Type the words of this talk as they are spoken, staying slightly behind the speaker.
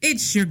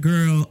It's your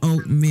girl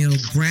Oatmeal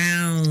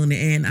Brown,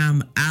 and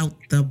I'm out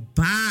the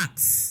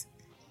box.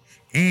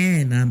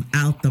 And I'm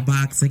out the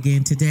box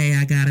again today.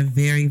 I got a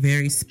very,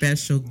 very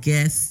special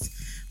guest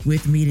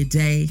with me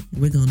today.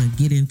 We're going to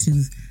get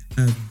into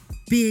a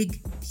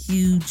big,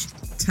 huge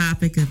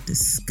topic of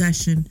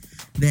discussion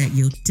that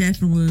you'll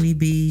definitely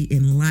be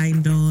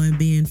enlightened on,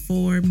 be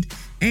informed,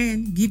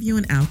 and give you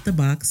an out the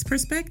box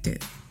perspective.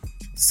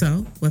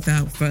 So,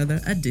 without further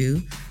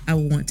ado, I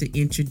want to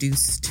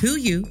introduce to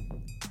you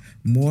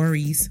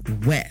Maurice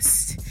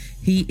West.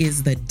 He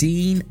is the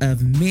Dean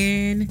of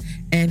Men,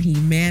 and he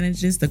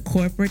manages the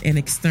corporate and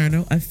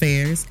external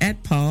affairs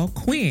at Paul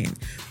Quinn,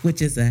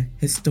 which is a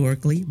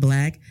historically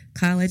Black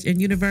college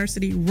and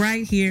university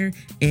right here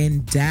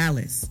in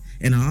Dallas.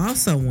 And I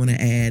also want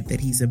to add that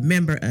he's a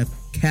member of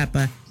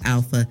Kappa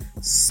Alpha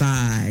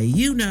Psi.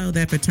 You know,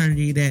 that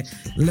fraternity that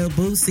Lil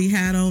Boosie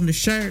had on the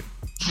shirt.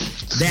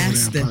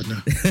 That's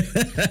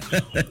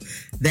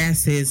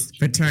that's his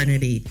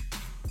fraternity.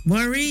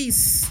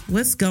 Maurice,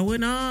 what's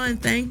going on?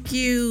 Thank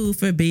you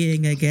for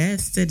being a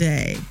guest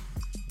today.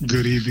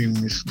 Good evening,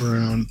 Ms.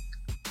 Brown.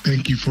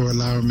 Thank you for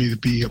allowing me to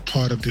be a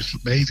part of this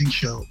amazing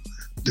show.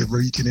 The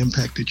reach and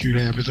impact that you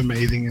have is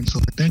amazing, and so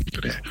thank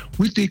you for that.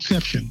 With the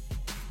exception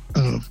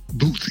of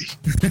Bootsy.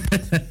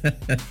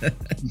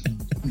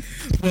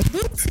 Well,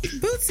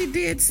 Bootsy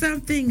did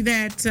something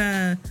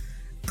that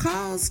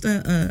caused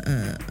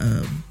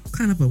a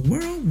kind of a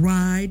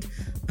worldwide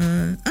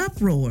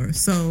uproar.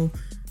 So,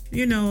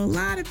 you know, a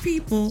lot of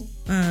people,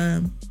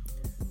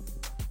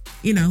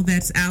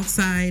 that's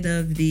outside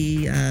of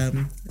the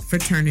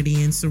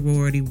fraternity and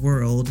sorority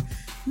world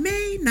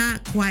may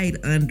not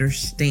quite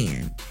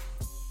understand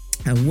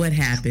what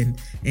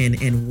happened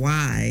and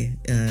why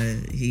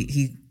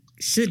he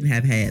shouldn't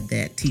have had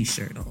that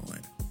T-shirt on.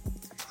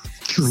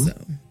 True. So,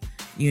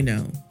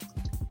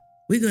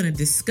 we're going to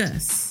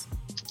discuss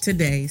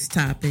today's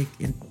topic,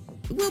 and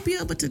we'll be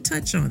able to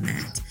touch on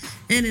that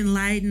and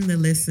enlighten the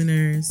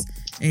listeners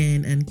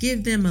and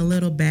give them a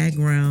little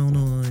background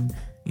on,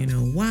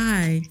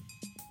 why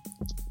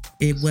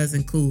it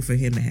wasn't cool for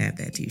him to have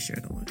that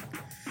T-shirt on.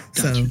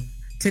 Gotcha. So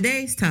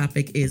today's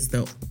topic is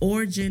the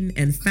origin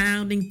and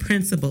founding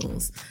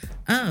principles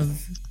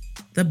of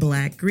the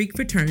Black Greek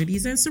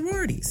fraternities and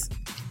sororities.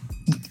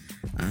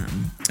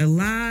 A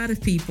lot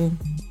of people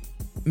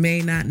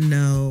may not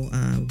know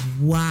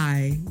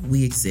why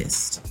we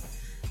exist.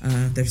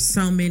 There's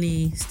so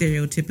many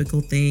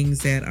stereotypical things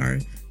that are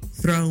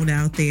thrown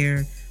out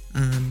there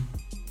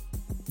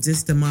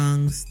just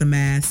amongst the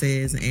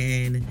masses,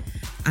 and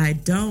I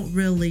don't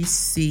really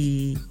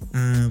see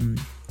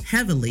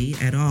heavily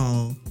at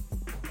all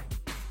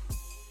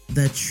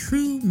the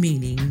true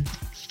meaning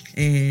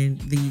and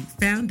the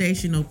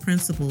foundational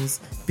principles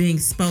being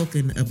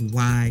spoken of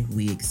why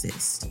we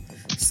exist.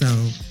 So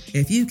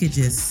if you could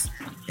just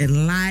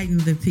enlighten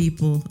the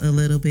people a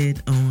little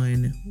bit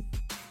on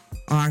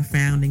our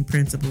founding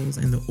principles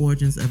and the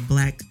origins of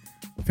Black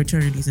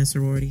fraternities and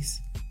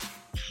sororities.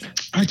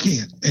 I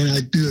can, and I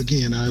do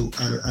again.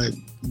 I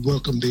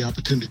welcome the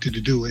opportunity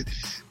to do it.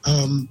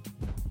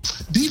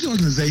 These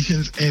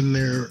organizations and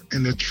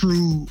their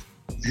true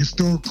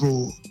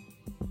historical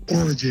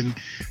origin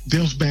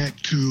goes back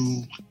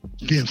to,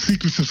 again,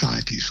 secret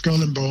societies,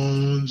 Skull and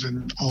Bones,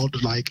 and all the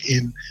like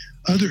in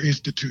other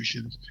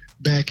institutions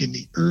back in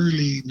the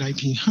early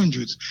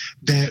 1900s.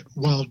 That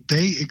while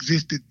they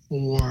existed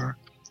for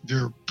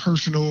their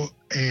personal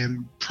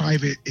and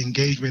private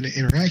engagement and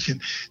interaction,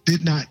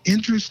 did not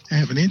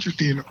have an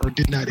interest in or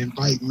did not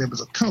invite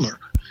members of color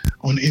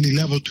on any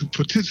level to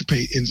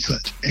participate in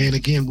such. And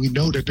again, we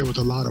know that there was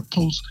a lot of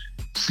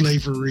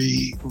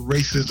post-slavery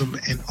racism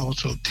and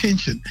also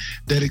tension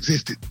that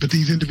existed. But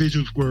these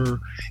individuals were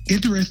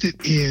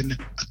interested in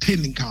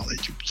attending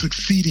college,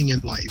 succeeding in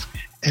life,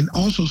 and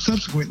also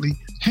subsequently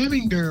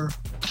having their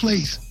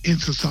place in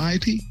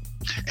society.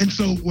 And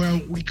so, while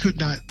we could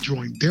not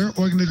join their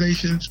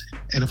organizations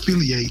and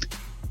affiliate,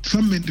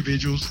 some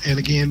individuals, and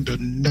again, the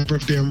number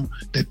of them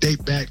that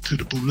date back to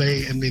the Boule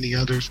and many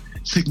others,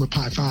 Sigma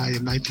Pi Phi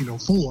in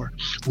 1904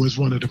 was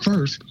one of the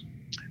first,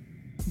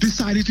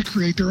 decided to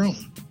create their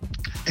own.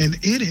 And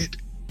in it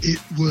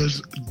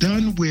was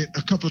done with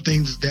a couple of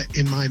things that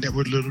in mind that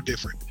were a little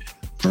different.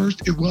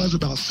 First, it was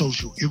about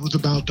social. It was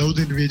about those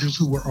individuals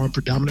who were on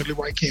predominantly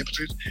white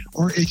campuses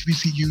or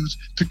HBCUs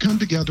to come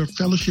together,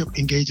 fellowship,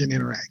 engage, and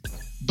interact.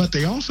 But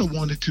they also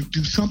wanted to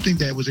do something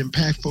that was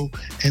impactful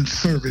and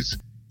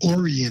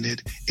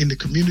service-oriented in the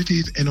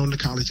communities and on the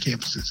college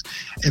campuses.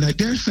 And I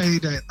dare say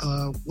that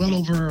well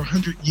over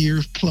 100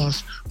 years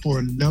plus for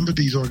a number of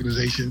these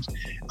organizations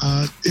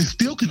is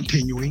still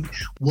continuing.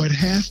 What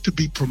has to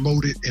be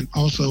promoted and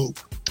also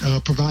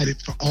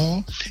provided for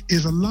all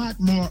is a lot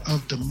more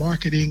of the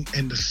marketing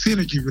and the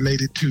synergy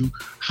related to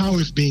how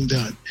it's being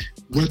done,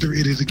 whether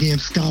it is, again,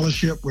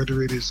 scholarship,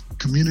 whether it is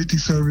community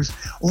service,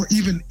 or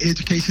even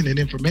education and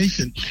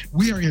information.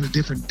 We are in a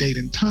different date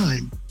and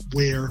time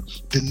where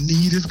the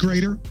need is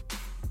greater,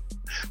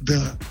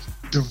 the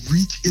the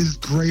reach is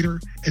greater.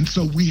 And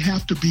so we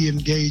have to be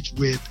engaged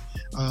with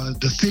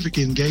the civic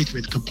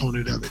engagement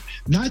component of it,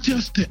 not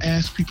just to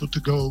ask people to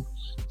go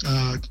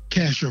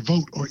cast your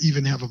vote or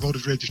even have a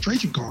voter's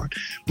registration card,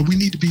 but we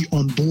need to be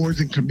on boards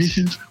and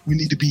commissions. We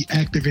need to be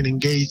active and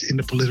engaged in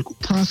the political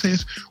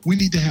process. We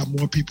need to have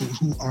more people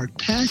who are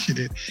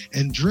passionate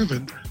and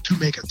driven to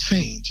make a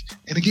change.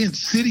 And again,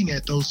 sitting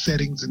at those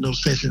settings and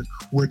those sessions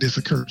where this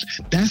occurs.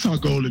 That's our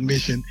goal and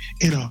mission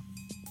in a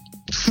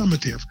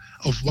summative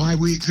of why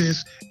we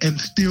exist and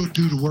still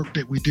do the work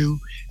that we do.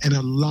 And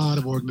a lot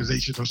of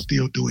organizations are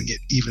still doing it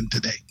even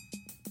today.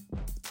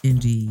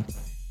 Indeed.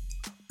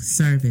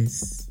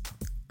 Service,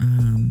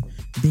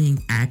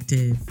 being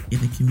active in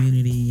the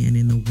community and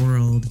in the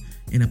world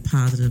in a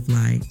positive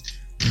light,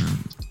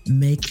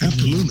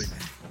 Absolutely.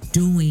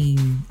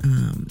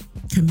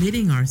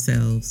 Committing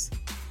ourselves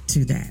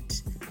to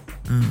that.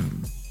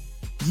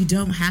 You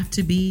don't have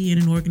to be in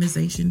an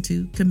organization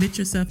to commit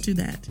yourself to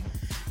that,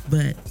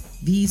 but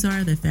these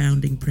are the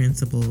founding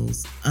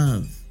principles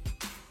of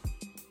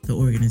the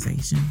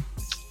organization.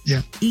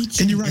 Yeah.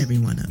 Each and every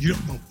one of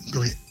them.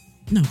 Go ahead.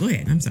 No, go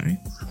ahead. I'm sorry.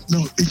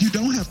 No, you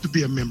don't have to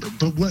be a member,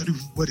 but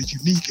what is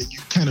unique, and you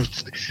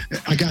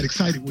I got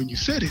excited when you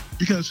said it,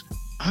 because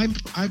I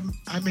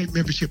made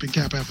membership in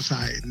Kappa Alpha Psi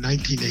in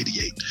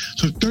 1988.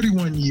 So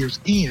 31 years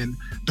in,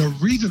 the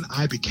reason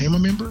I became a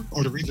member,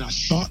 or the reason I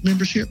sought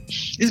membership,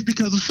 is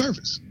because of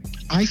service.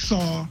 I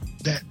saw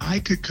that I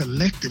could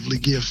collectively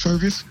give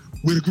service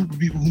with a group of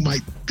people who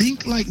might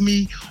think like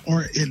me,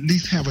 or at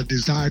least have a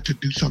desire to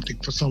do something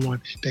for someone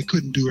that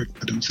couldn't do it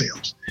for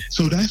themselves.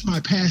 So that's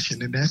my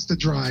passion, and that's the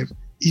drive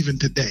even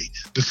today.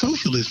 The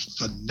social is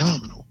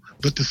phenomenal,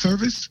 but the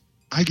service,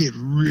 I get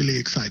really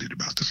excited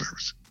about the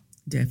service.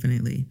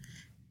 Definitely.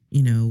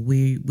 You know,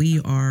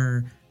 we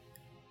are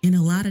in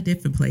a lot of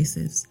different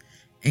places,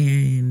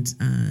 and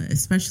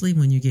especially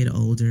when you get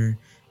older,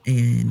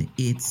 and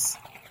it's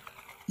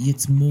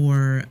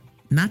more.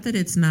 Not that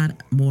it's not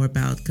more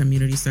about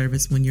community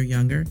service when you're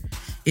younger.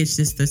 It's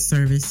just the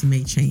service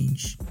may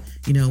change.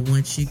 You know,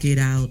 once you get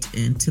out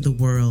into the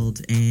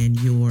world and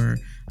you're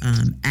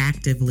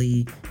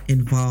actively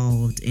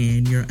involved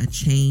and you're a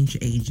change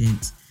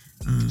agent,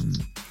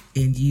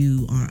 and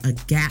you are a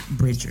gap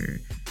bridger.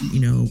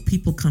 You know,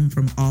 people come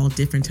from all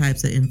different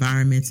types of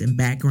environments and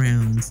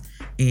backgrounds,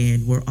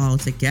 and we're all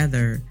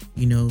together,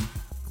 you know,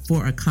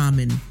 for a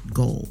common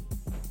goal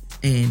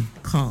and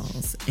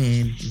cause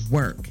and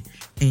work.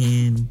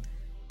 And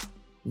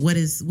what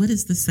is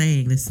the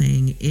saying? The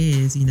saying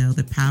is, you know,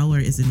 the power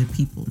is in the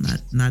people,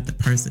 not the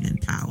person in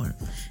power.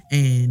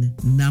 And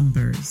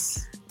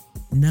numbers,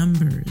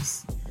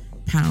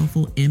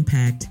 powerful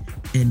impact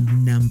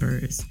in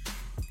numbers.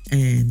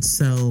 And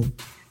so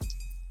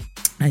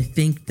I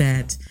think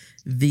that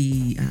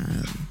the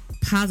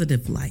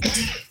positive light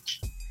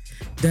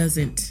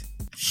doesn't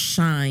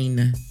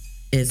shine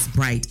as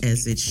bright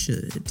as it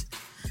should.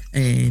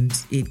 And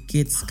it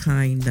gets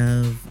kind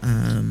of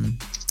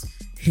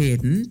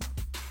hidden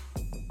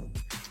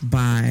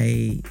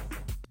by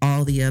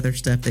all the other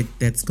stuff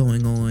that's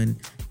going on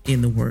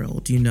in the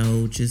world. You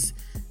know, just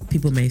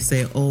people may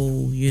say,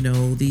 oh, you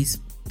know, these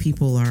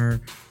people are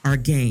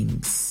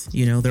gangs.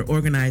 You know, they're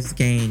organized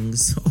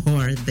gangs,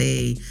 or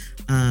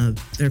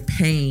they're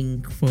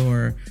paying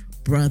for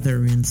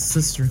brother and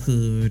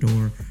sisterhood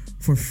or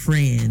for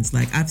friends.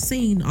 Like, I've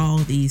seen all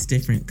these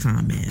different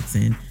comments,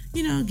 and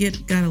you know, did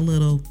a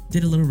little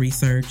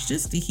research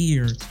just to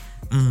hear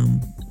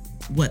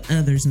what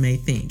others may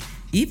think,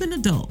 even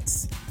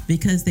adults,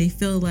 because they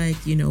feel like,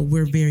 you know,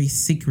 we're very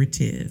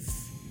secretive.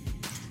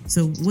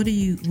 So what do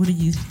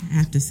you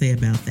have to say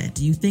about that?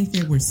 Do you think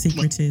that we're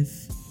secretive?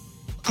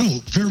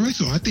 Oh, very much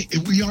so. I think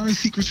we are a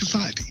secret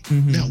society.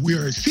 Mm-hmm. Now, we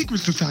are a secret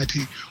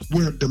society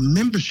where the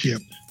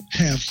membership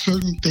have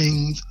certain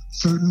things,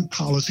 certain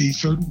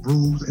policies, certain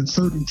rules, and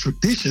certain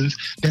traditions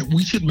that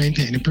we should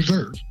maintain and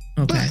preserve.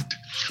 Okay.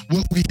 But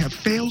what we have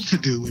failed to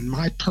do, in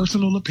my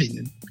personal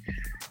opinion,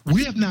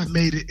 we have not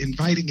made it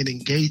inviting and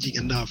engaging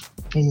enough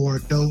for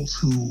those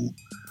who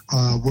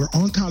were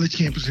on college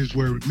campuses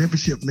where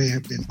membership may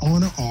have been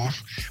on or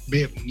off,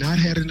 may have not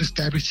had an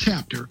established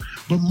chapter,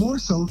 but more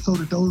so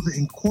that those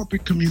in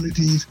corporate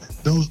communities,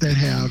 those that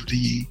have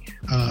the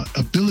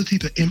ability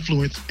to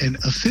influence and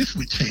assist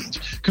with change.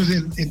 Because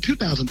in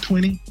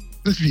 2020,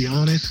 let's be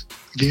honest,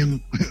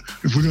 again,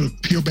 if we're going to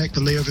peel back the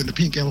layers and the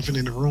pink elephant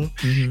in the room,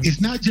 mm-hmm. It's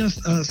not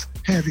just us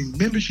having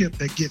membership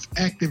that gets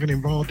active and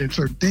involved in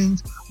certain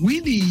things.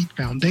 We need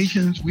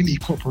foundations, we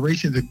need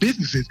corporations and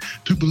businesses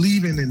to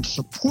believe in and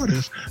support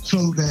us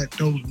so that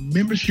those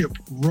membership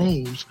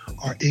roles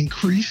are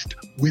increased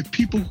with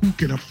people who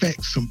can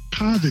affect some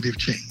positive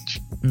change.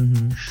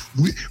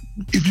 Mm-hmm.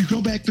 If you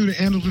go back through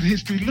the annals of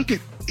history, look at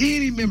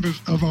any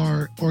members of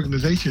our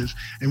organizations,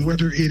 and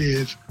whether it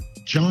is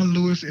John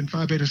Lewis in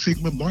Phi Beta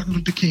Sigma, Martin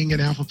Luther King in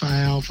Alpha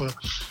Phi Alpha,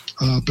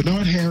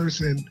 Bernard Harris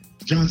and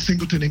John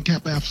Singleton in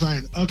Kappa Alpha Psi,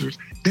 and others,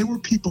 they were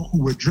people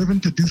who were driven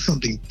to do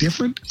something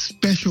different,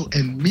 special,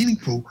 and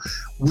meaningful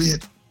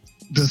with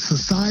the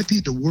society,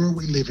 the world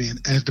we live in,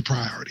 as the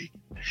priority.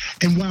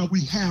 And while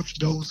we have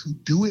those who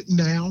do it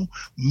now,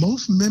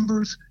 most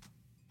members,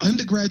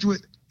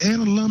 undergraduate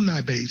and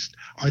alumni based,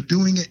 are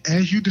doing it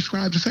as you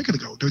described a second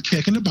ago. They're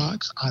checking the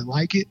box. I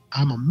like it.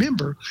 I'm a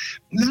member.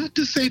 Not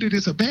to say that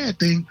it's a bad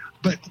thing,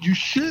 but you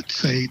should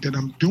say that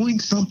I'm doing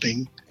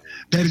something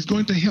that is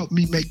going to help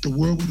me make the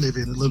world we live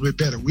in a little bit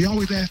better. We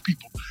always ask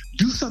people,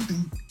 do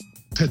something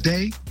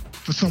today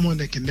for someone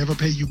that can never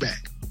pay you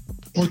back,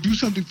 or do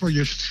something for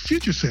your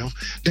future self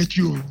that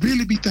you'll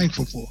really be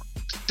thankful for.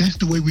 That's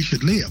the way we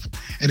should live.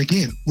 And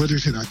again, whether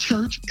it's in our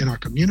church, in our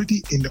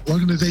community, in the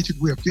organization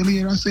we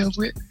affiliate ourselves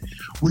with,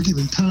 we're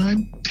giving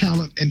time,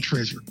 talent, and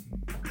treasure.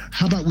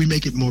 How about we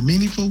make it more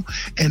meaningful,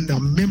 and our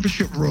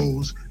membership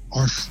rolls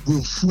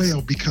will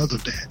swell because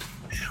of that.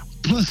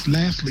 Plus,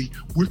 lastly,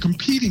 we're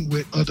competing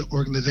with other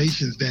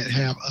organizations that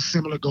have a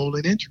similar goal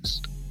and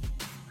interest.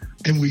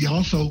 And we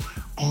also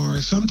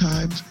are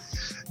sometimes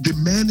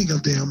demanding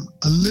of them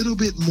a little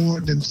bit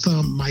more than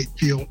some might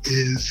feel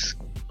is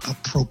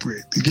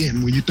appropriate.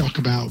 Again, when you talk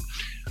about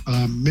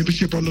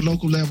membership on the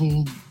local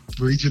level,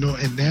 regional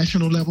and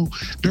national level,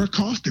 there are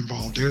costs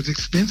involved. There's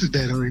expenses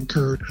that are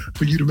incurred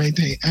for you to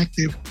maintain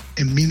active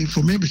and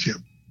meaningful membership.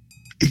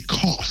 It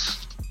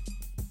costs.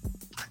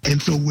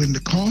 And so when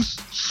the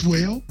costs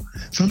swell,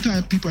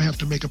 sometimes people have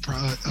to make a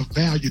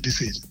value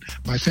decision.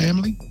 My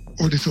family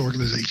or this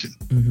organization.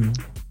 Mm-hmm.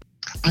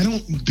 I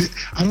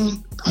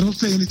don't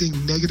say anything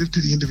negative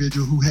to the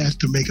individual who has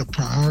to make a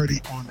priority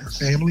on their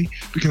family,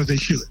 because they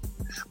should.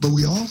 But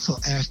we also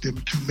ask them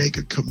to make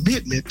a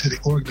commitment to the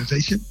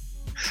organization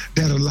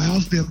that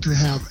allows them to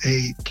have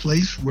a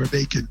place where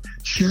they can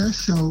share,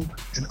 show,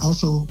 and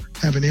also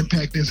have an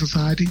impact in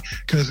society,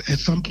 because at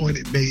some point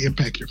it may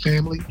impact your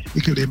family,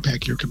 it could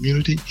impact your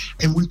community,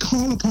 and we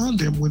call upon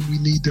them when we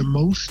need them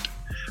most,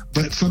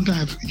 but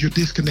sometimes you're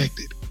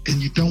disconnected,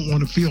 and you don't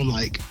want to feel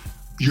like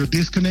your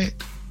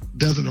disconnect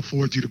doesn't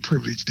afford you the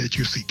privilege that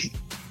you're seeking.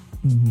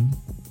 Mm-hmm.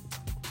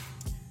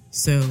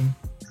 So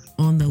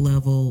on the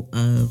level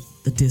of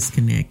the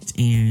disconnect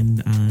and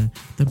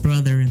the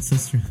brother and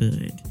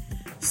sisterhood,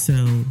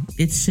 so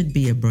it should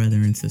be a brother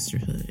and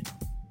sisterhood.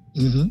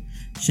 Mm-hmm.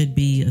 Should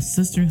be a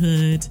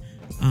sisterhood.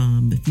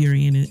 If you're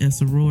in a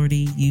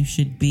sorority, you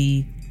should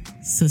be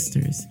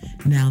sisters.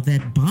 Now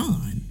that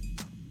bond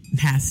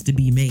has to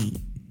be made.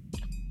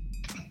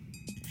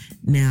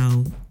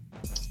 Now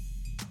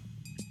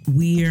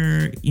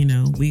we're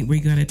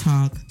going to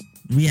talk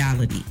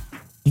reality.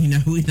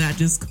 We're not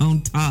just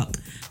going to talk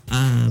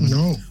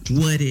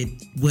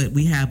what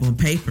we have on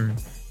paper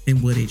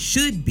and what it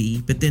should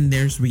be, but then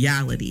there's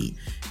reality.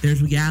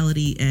 There's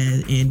reality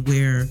and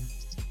where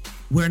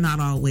we're not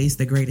always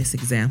the greatest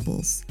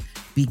examples,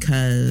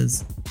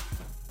 because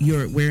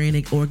we're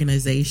in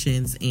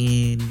organizations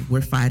and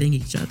we're fighting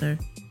each other,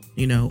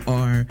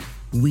 or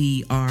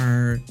we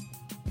are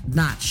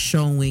not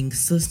showing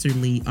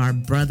sisterly or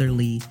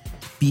brotherly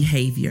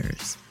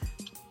behaviors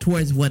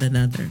towards one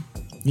another,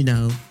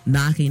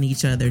 knocking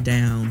each other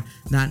down,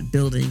 not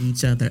building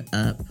each other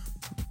up.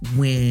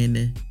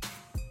 When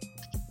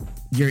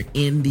you're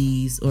in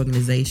these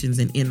organizations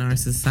and in our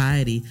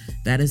society,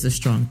 that is a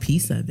strong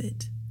piece of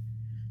it.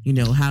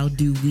 How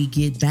do we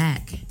get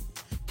back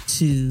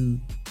to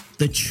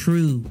the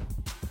true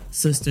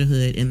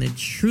sisterhood and the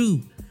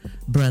true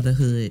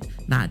brotherhood,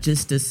 not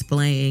just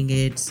displaying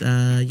it,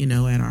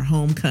 at our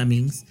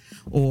homecomings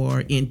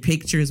or in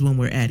pictures when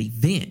we're at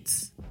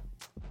events,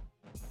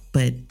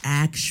 but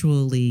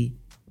actually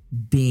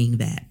being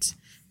that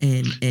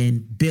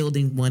and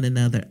building one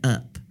another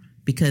up.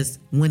 Because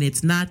when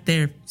it's not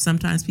there,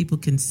 sometimes people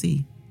can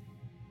see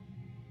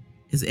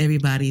is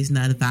everybody's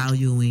not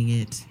valuing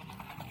it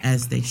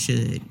as they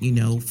should,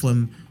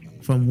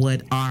 from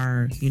what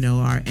our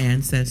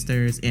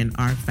ancestors and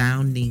our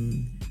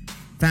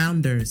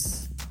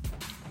founders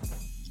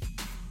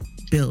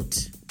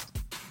built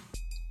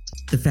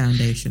the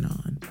foundation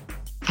on.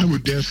 I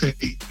would dare say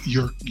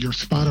you're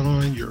spot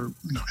on. You're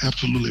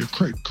absolutely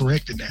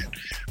correct in that.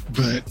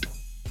 But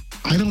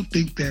I don't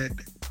think that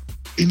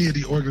any of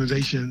the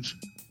organizations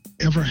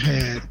ever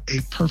had a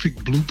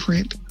perfect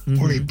blueprint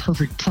or a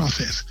perfect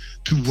process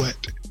to what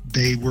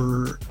they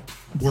were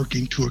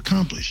working to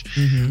accomplish.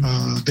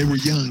 They were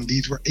young.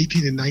 These were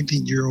 18 and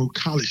 19-year-old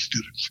college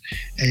students,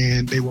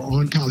 and they were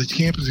on college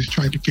campuses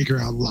trying to figure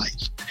out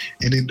life.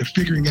 And in the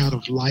figuring out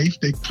of life,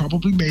 they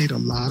probably made a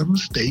lot of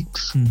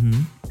mistakes.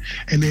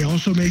 And they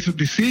also made some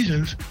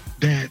decisions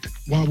that,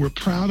 while we're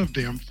proud of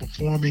them for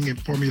forming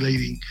and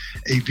formulating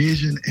a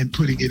vision and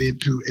putting it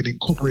into an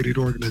incorporated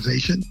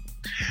organization,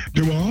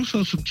 there were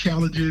also some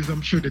challenges,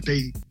 I'm sure, that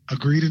they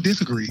agreed and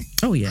disagreed.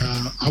 Oh yeah.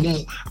 I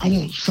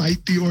won't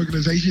cite the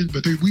organizations,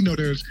 but we know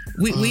there's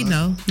we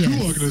know two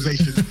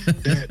organizations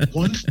that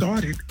one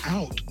started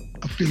out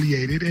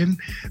affiliated, and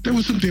there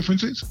were some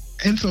differences,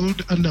 and so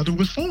another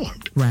was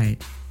formed.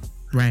 Right.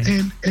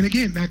 And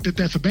again, not that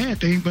that's a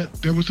bad thing, but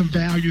there were some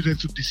values and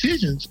some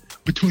decisions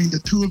between the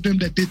two of them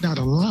that did not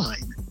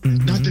align.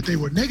 Not that they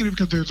were negative,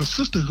 because there's a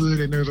sisterhood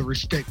and there's a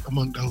respect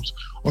among those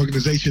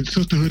organizations,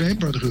 sisterhood and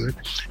brotherhood,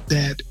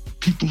 that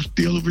people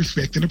still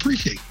respect and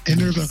appreciate. And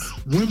there's a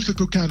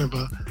whimsical kind of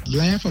a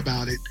laugh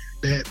about it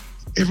that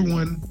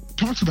everyone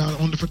talks about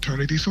on the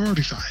fraternity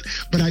sorority side.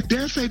 But I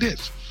dare say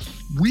this,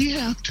 we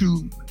have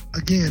to,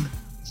 again,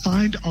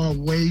 find our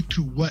way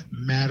to what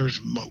matters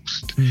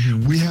most.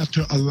 We have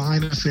to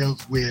align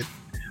ourselves with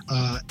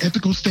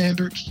ethical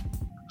standards,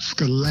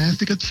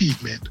 scholastic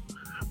achievement,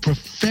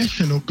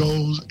 professional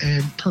goals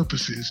and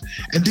purposes,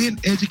 and then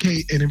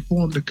educate and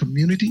inform the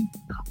community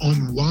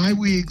on why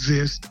we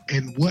exist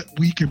and what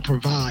we can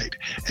provide,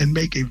 and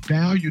make a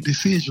value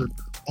decision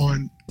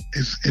on,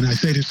 and I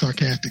say this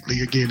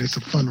sarcastically, again, it's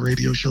a fun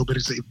radio show, but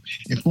it's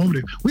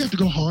informative. We have to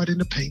go hard in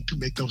the paint to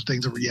make those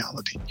things a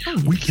reality.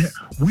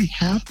 We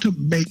have to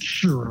make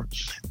sure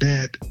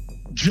that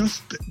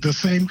just the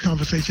same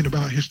conversation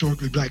about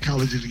historically Black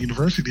colleges and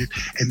universities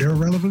and their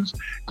relevance,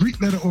 Greek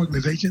letter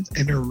organizations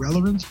and their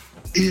relevance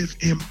is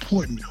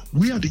important.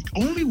 We are the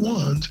only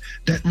ones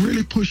that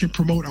really push and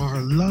promote our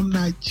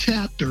alumni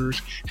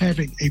chapters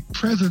having a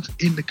presence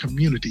in the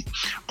community.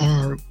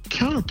 Our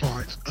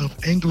counterparts of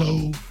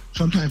Anglo,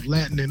 sometimes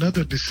Latin and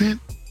other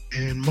descent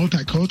and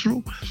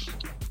multicultural,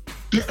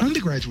 they're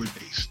undergraduate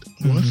based.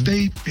 Once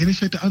they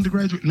finish at the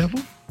undergraduate level,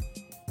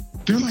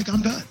 they're like,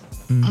 I'm done.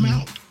 I'm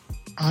out.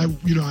 I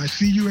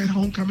see you at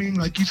homecoming,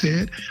 like you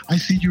said. I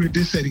see you in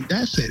this setting,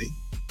 that setting.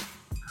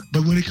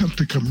 But when it comes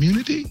to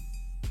community,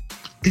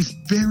 it's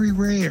very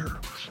rare.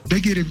 They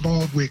get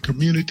involved with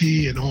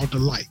community and all the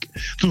like.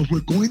 So if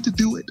we're going to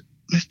do it,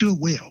 let's do it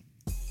well.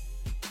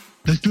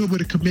 Let's do it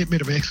with a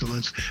commitment of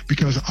excellence,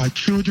 because our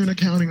children are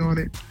counting on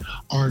it.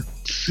 Our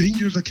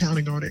seniors are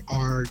counting on it.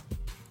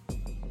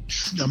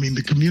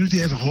 The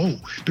community as a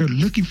whole, they're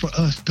looking for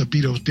us to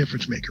be those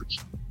difference makers.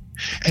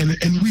 And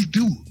we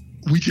do.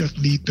 We just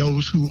need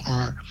those who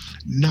are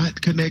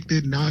not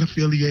connected, not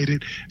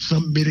affiliated,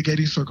 some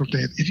mitigating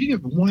circumstance. If you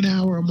give 1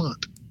 hour a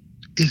month,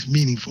 it's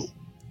meaningful.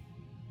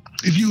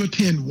 If you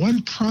attend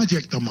one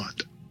project a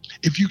month,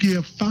 if you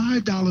give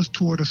 $5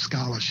 toward a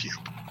scholarship,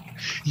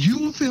 you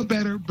will feel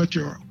better, but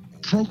your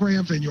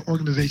programs and your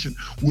organization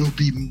will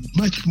be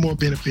much more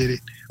benefited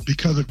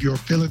because of your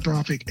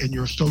philanthropic and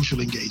your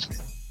social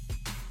engagement.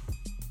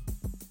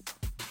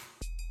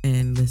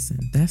 And listen,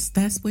 that's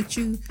what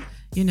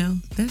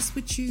that's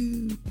what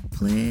you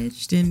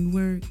pledged and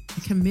were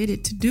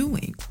committed to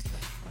doing.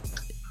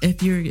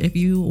 If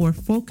you are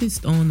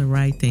focused on the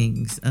right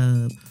things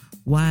of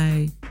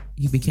why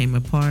you became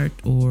a part,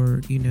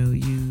 or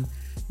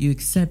you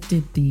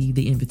accepted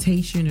the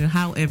invitation, or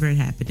however it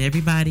happened,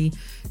 everybody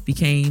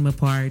became a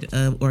part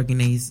of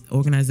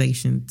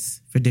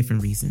organizations for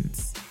different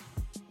reasons.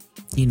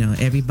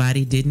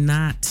 Everybody did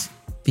not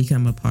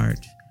become a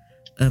part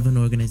of an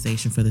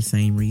organization for the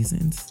same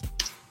reasons.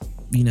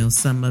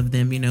 Some of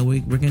them,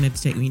 we're going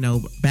to take,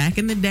 back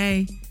in the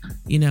day,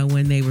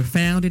 when they were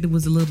founded, it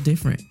was a little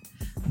different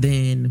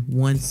than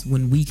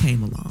when we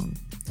came along.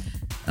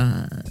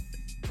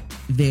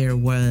 There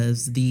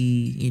was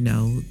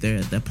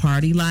the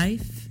party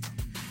life,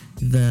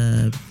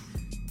 the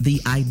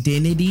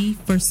identity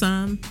for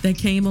some that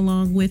came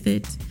along with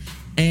it,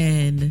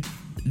 and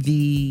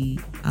the,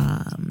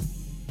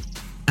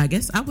 I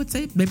guess I would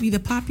say maybe the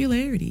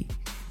popularity.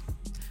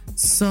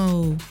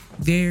 So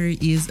there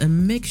is a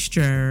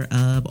mixture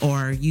of,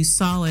 or you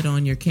saw it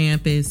on your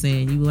campus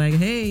and you were like,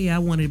 hey, I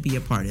want to be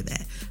a part of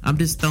that. I'm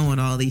just throwing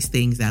all these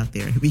things out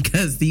there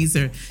because these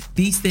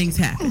things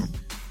happen.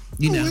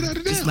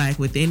 It's like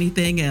with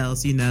anything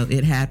else,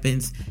 it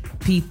happens.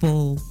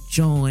 People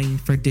join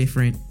for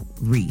different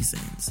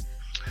reasons.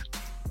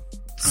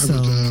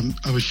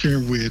 I was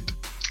sharing with,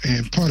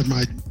 and part of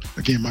my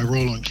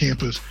role on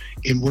campus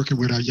in working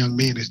with our young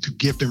men is to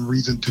give them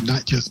reason to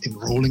not just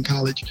enroll in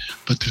college,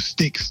 but to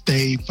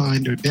stay,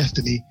 find their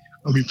destiny.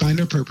 Find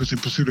their purpose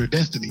and pursue their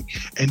destiny,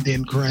 and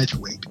then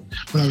graduate.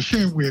 But I was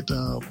sharing with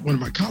one of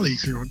my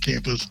colleagues here on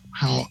campus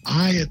how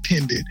I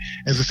attended,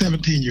 as a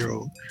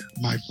 17-year-old,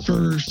 my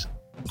first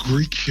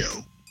Greek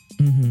show.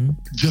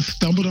 Just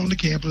stumbled on the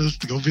campus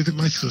to go visit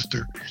my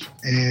sister.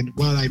 And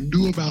while I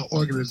knew about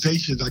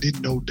organizations, I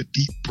didn't know the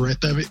deep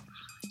breadth of it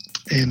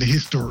and the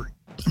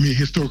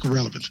historical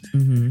relevance.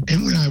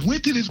 And when I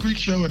went to this Greek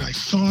show and I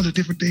saw the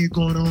different things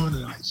going on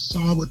and I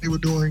saw what they were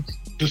doing,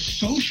 the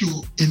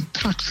social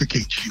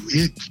intoxicates you.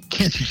 It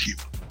catches you.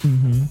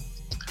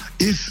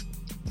 It's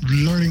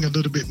learning a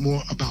little bit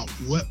more about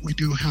what we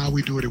do, how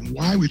we do it, and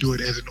why we do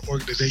it as an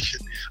organization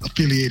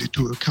affiliated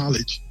to a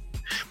college.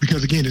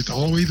 Because again, it's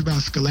always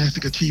about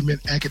scholastic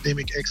achievement,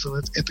 academic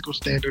excellence, ethical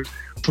standards,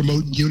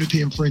 promoting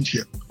unity and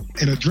friendship,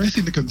 and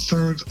addressing the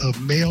concerns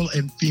of male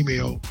and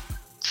female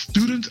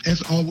students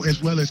as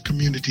well as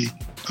community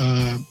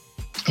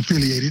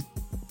affiliated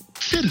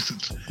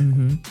citizens.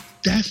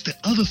 That's the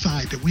other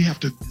side that we have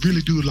to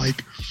really do.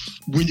 Like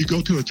when you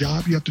go to a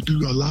job, you have to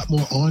do a lot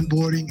more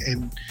onboarding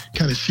and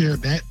kind of share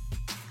that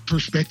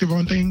perspective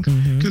on things.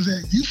 Because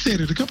you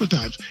said it a couple of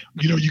times,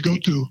 you go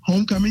to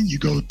homecoming, you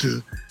go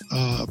to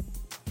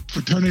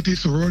fraternity,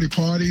 sorority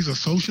parties or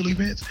social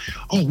events.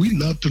 Oh, we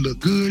love to look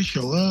good,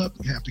 show up,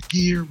 have the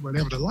gear,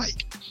 whatever the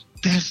like.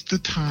 that's the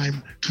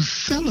time to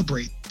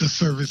celebrate the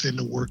service and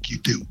the work you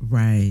do.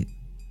 Right.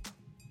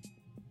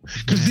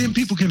 Because then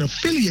people can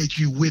affiliate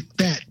you with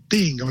that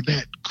thing or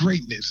that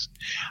greatness.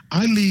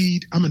 I'm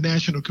a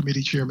national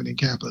committee chairman in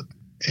Kappa,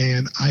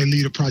 and I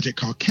lead a project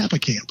called Kappa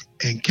Camp.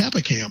 And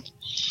Kappa Camp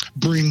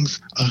brings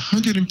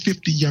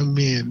 150 young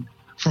men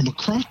from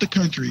across the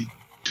country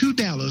to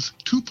Dallas,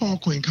 to Paul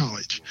Quinn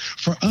College,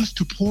 for us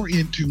to pour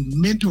into,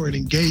 mentor, and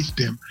engage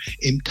them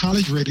in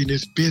college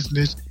readiness,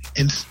 business,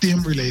 and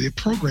STEM-related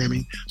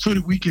programming so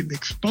that we can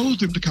expose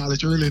them to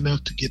college early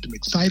enough to get them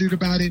excited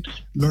about it,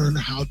 learn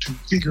how to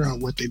figure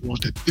out what they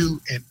want to do,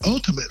 and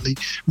ultimately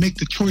make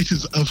the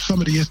choices of some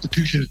of the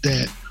institutions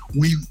that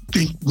we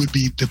think would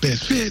be the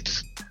best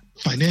fits,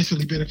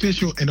 financially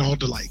beneficial, and all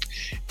the like.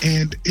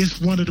 And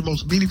it's one of the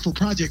most meaningful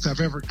projects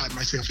I've ever got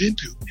myself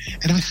into,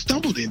 and I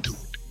stumbled into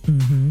it.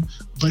 Mm-hmm.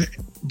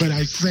 But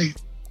I say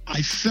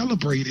I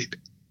celebrate it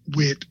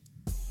with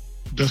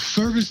the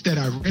service that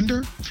I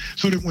render,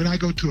 so that when I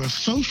go to a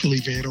social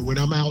event or when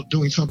I'm out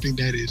doing something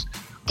that is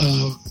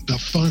the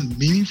fun,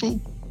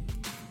 meaningful,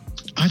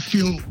 I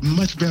feel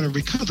much better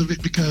because of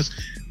it, because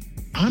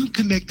I'm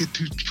connected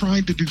to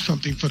trying to do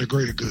something for the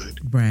greater good.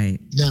 Right.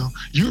 Now,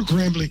 you're a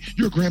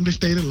Grambling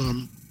State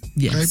alum.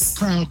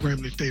 Yes. Right? Proud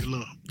Grambling State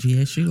alum.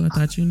 GSU, I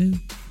thought you knew.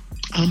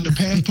 I'm the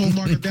past Paul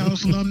Martin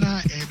Dallas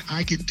alumni, and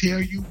I can tell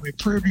you, when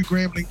Prairie View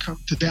Grambling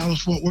comes to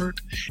Dallas-Fort Worth,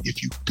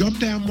 if you come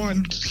down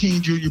Martin Luther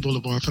King Jr.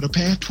 Boulevard for the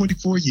past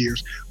 24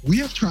 years, we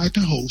have tried to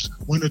host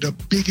one of the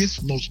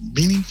biggest, most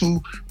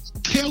meaningful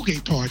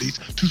tailgate parties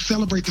to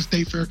celebrate the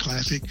State Fair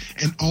Classic,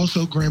 and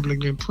also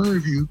Grambling and Prairie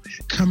View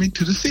coming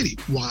to the city.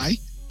 Why?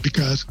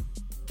 Because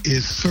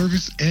it's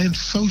service and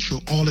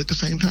social all at the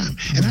same time.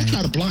 And I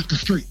try to block the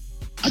street.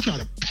 I try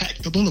to pack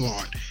the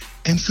boulevard,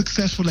 and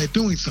successful at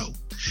doing so.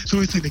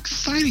 So it's an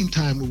exciting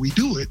time when we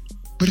do it,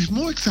 but it's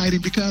more exciting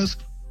because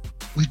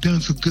we've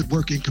done some good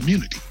work in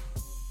community.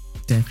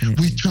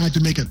 Definitely. We've tried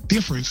to make a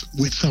difference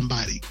with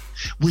somebody.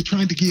 We're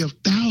trying to give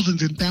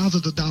thousands and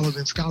thousands of dollars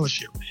in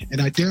scholarship. And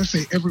I dare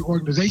say every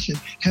organization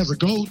has a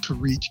goal to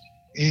reach,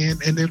 and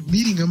they're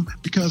meeting them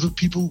because of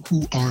people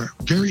who are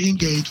very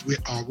engaged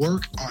with our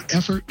work, our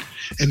effort,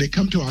 and they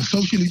come to our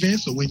social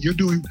events. So when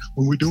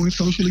we're doing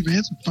social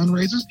events and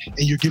fundraisers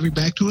and you're giving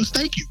back to us,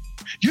 thank you.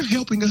 You're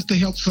helping us to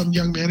help some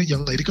young man or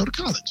young lady go to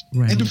college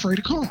and defray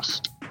the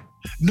cost.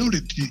 Know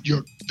that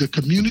the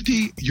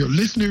community, your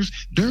listeners,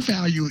 their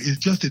value is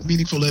just as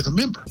meaningful as a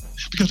member,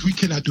 because we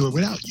cannot do it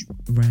without you.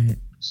 Right.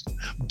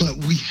 But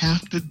we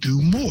have to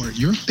do more.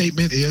 Your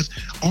statement is,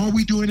 are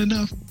we doing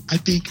enough? I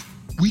think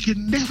we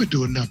can never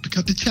do enough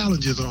because the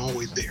challenges are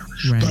always there.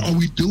 Right. But are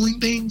we doing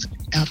things?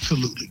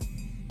 Absolutely.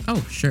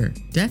 Oh, sure.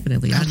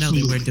 Definitely. Absolutely.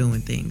 I know that we're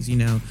doing things,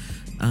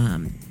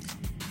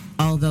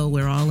 although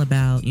we're all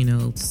about,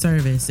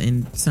 service,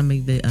 and some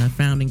of the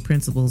founding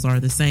principles are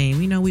the same,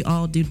 we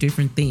all do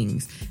different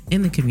things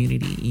in the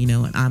community.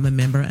 I'm a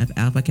member of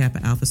Alpha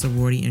Kappa Alpha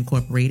Sorority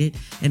Incorporated,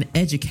 and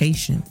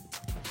education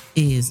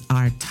is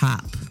our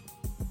top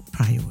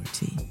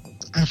priority.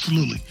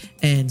 Absolutely.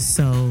 And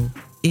so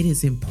it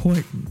is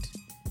important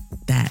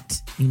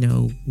that,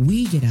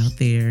 we get out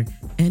there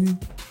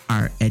and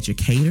are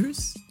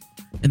educators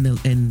in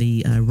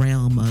the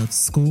realm of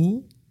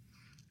school,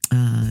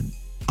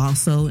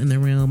 also in the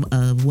realm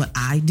of what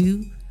I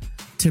do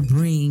to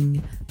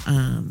bring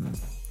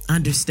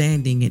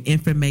understanding and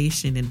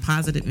information and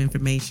positive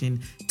information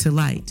to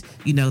light.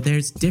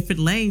 There's different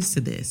lanes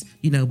to this,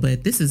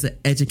 but this is an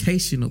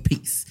educational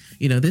piece.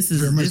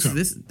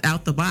 This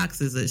Out the Box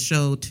is a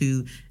show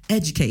to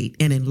educate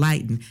and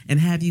enlighten and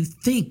have you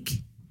think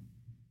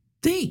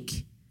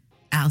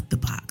out the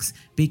box,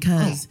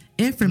 because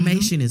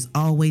information is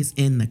always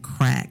in the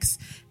cracks,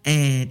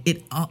 and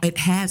it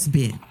has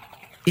been.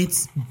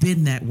 It's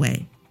been that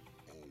way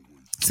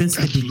since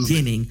the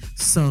beginning.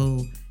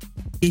 So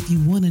if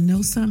you want to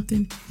know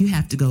something, you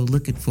have to go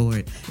looking for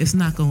it. It's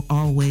not going to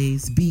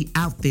always be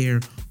out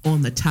there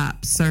on the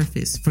top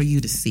surface for you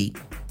to see.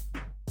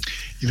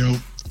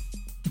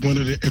 One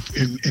of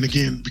the, and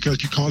again,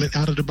 because you call it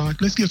out of the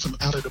box, let's give some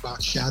out of the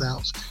box shout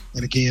outs.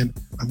 And again,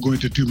 I'm going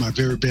to do my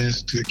very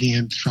best to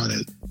try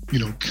to,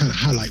 kind of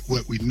highlight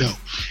what we know.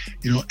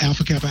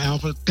 Alpha Kappa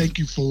Alpha, thank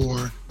you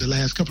for the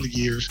last couple of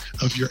years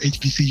of your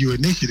HBCU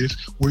initiatives,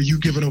 where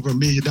you've given over $1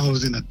 million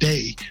in a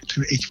day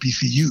to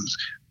HBCUs.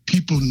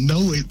 People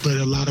know it, but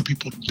a lot of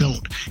people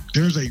don't.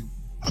 There's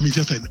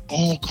just an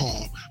all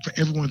call for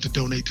everyone to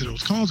donate to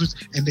those causes,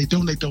 and they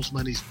donate those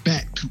monies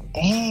back to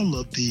all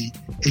of the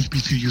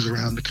HBCUs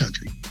around the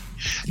country.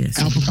 Yes,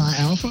 Alpha Phi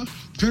Alpha,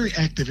 very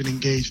active and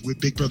engaged with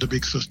Big Brother,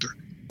 Big Sister,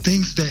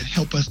 things that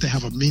help us to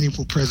have a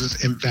meaningful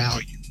presence and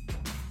value.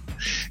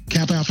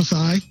 Kappa Alpha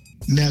Psi,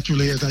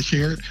 naturally, as I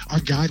shared, our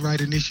Guide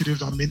Right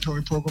initiatives, our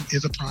mentoring program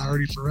is a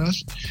priority for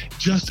us,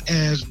 just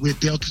as with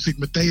Delta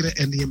Sigma Theta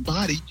and the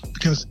Embody,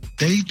 because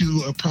they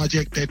do a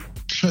project that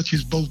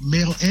touches both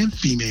male and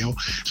female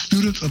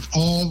students of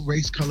all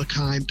race, color,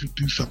 kind, to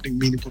do something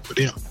meaningful for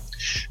them.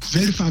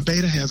 Zeta Phi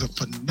Beta has a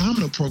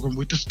phenomenal program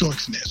with the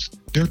Stork's Nest.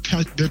 They're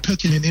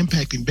touching and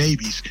impacting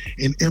babies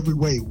in every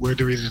way,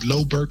 whether it is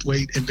low birth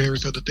weight and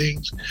various other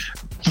things.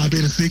 Phi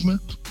Beta Sigma,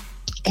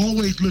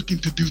 always looking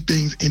to do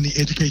things in the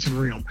education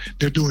realm.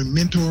 They're doing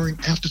mentoring,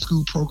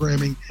 after-school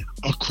programming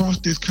across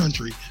this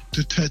country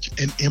to touch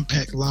and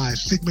impact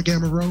lives. Sigma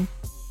Gamma Rho,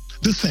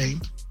 the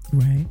same.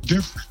 Right.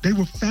 They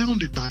were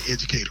founded by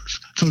educators,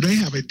 so they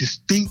have a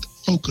distinct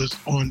focus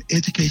on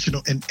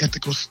educational and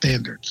ethical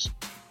standards.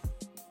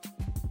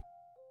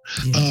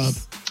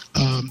 Yes.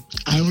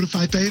 Iota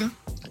Phi Theta,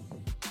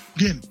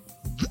 again,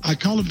 I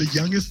call them the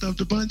youngest of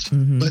the bunch,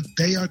 but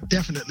they are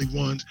definitely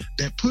ones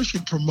that push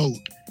and promote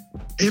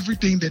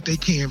everything that they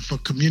can for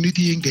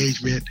community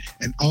engagement,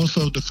 and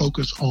also to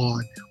focus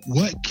on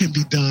what can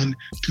be done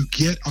to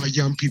get our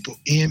young people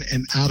in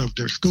and out of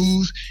their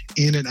schools,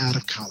 in and out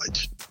of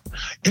college.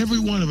 Every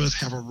one of us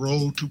have a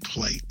role to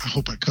play. I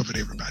hope I covered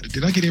everybody.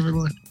 Did I get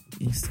everyone?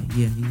 Yeah,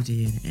 you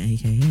did.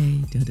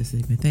 AKA Delta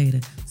Sigma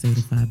Theta,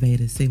 Zeta Phi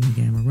Beta, Sigma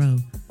Gamma Rho.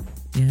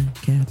 Yeah,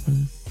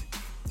 Kappas,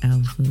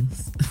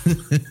 Alphas.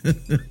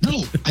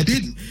 No, I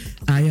didn't.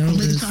 Iotas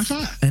Omega Psi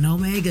Phi. and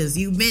Omegas.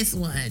 You missed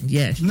one.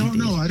 Yes.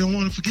 No, I don't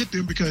want to forget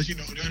them because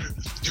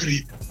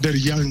they're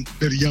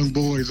the young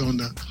boys on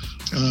the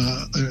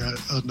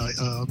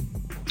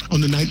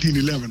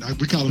 1911.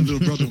 We call them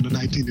little brother on the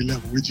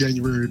 1911. We're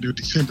January to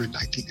December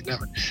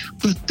 1911.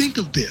 But think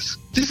of this.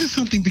 This is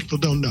something people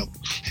don't know.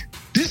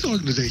 This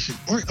organization,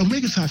 or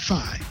Omega Psi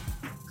Phi,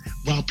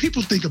 while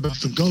people think about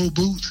some gold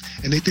boots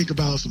and they think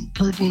about some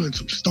purple and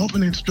some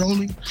stomping and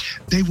strolling,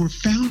 they were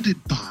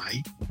founded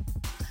by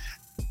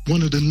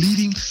one of the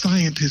leading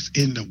scientists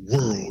in the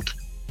world.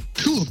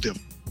 Two of them.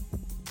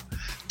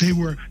 They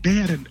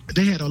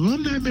had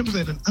alumni members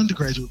and an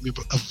undergraduate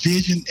member of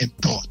vision and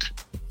thought.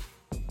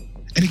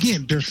 And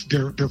again,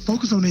 they're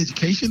focused on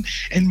education.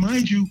 And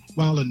mind you,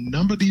 while a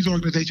number of these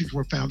organizations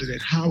were founded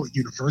at Howard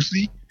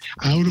University,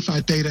 Iota Phi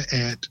Theta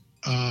at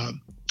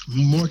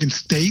Morgan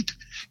State,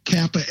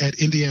 Kappa at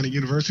Indiana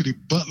University,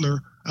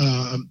 Butler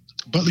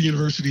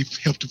University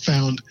helped to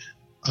found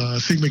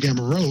Sigma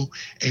Gamma Rho,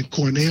 and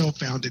Cornell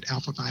founded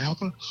Alpha Phi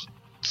Alpha.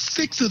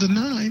 6 of the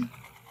 9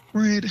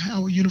 were at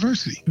Howard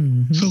University.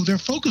 So their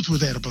focus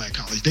was at a black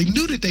college. They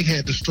knew that they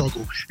had to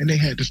struggle and they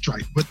had to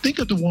strike. But think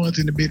of the ones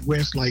in the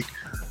Midwest like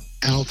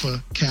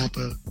Alpha,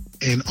 Kappa,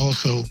 and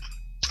also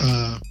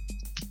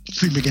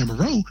Sigma Gamma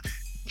Rho.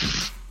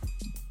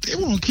 They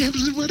were on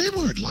campuses where they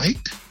weren't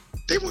liked.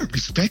 They weren't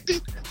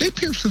respected. They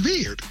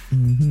persevered.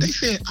 They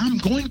said, I'm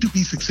going to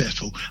be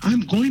successful.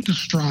 I'm going to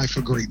strive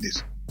for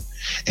greatness.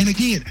 And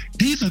again,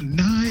 these are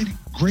 9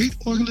 great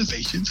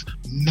organizations,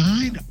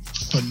 9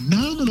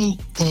 phenomenal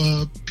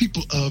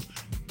people of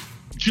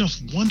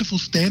just wonderful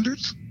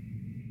standards.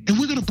 And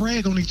we're going to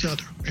brag on each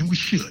other, and we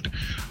should.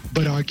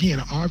 But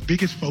again, our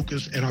biggest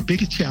focus and our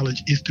biggest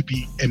challenge is to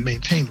be and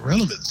maintain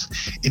relevance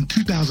in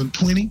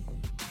 2020.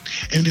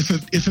 And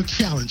it's a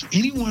challenge.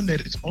 Anyone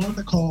that is on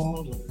the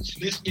call or is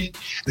listening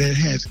that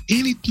has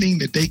anything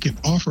that they can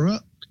offer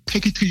up,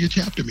 take it to your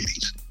chapter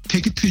meetings.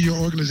 Take it to your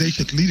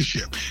organization's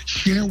leadership.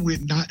 Share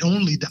with not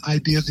only the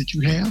ideas that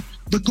you have,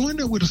 but go in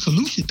there with a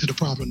solution to the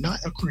problem, not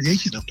a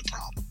creation of the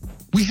problem.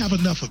 We have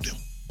enough of them.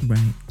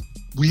 Right.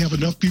 We have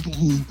enough people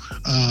who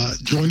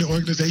join the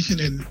organization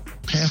and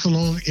pass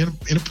along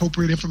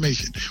inappropriate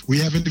information. We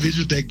have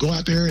individuals that go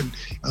out there and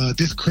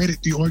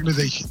discredit the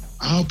organization.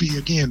 I'll be,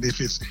 again,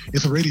 if it's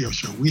a radio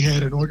show. We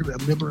had a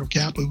member of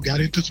Kappa who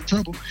got into some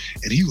trouble,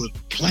 and he was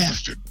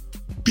plastered,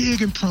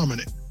 big and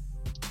prominent,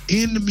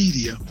 in the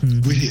media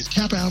with his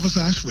Kappa Alpha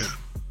Psi sweater.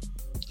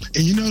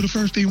 And you know the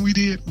first thing we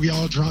did? We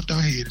all dropped our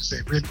head and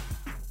said, really?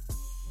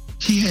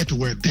 He had to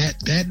wear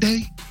that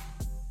day?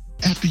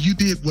 After you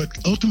did what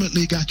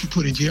ultimately got you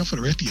put in jail for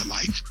the rest of your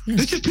life.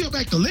 Let's just peel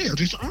back the layers.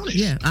 It's honest.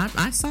 Yeah,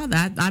 I saw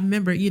that. I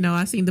remember,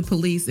 I seen the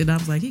police and I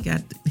was like, he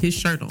got his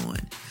shirt on,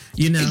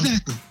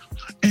 Exactly.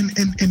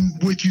 And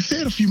what you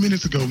said a few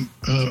minutes ago,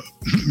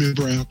 Ms.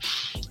 Brown,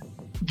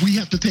 we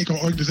have to take our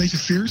organization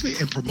seriously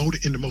and promote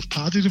it in the most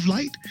positive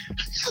light.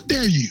 How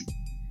dare you?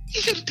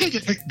 You should have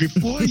taken it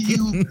before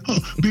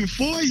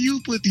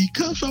you put the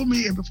cuffs on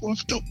me and before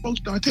folks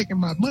start taking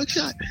my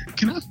mugshot.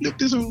 Can I flip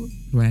this over?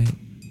 Right.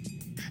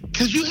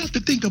 Because you have to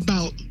think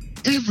about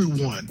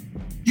everyone.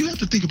 You have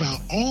to think about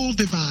all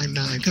Divine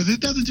 9, because it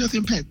doesn't just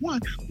impact one.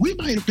 We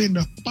might have been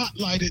the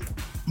spotlighted,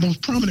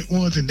 most prominent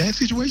ones in that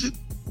situation,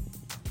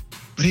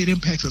 but it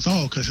impacts us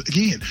all. Because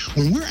again,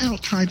 when we're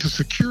out trying to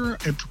secure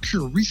and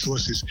procure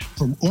resources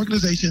from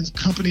organizations,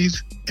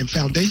 companies, and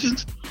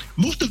foundations,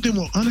 most of them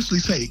will honestly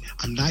say,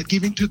 I'm not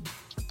giving to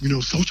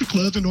social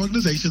clubs and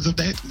organizations of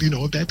that,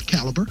 of that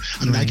caliber.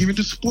 I'm not giving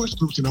to sports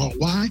groups and all.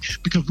 Why?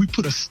 Because we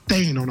put a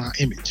stain on our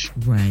image.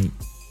 Right.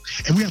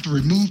 And we have to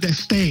remove that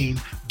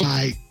stain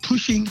by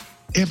pushing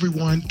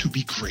everyone to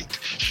be great.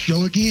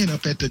 Show again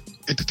up at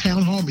the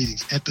town hall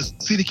meetings, at the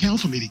city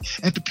council meeting,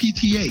 at the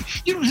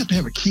PTA. You don't have to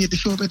have a kid to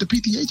show up at the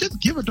PTA. Just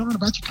give a darn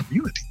about your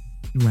community.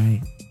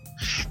 Right.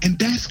 And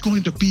that's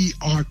going to be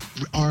our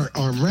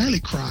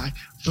rally cry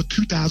for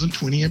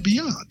 2020 and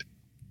beyond.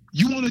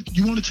 You want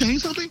to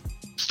change something?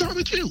 Start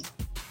with you.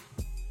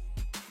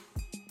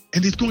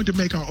 And it's going to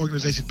make our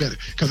organization better,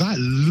 because I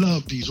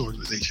love these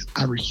organizations.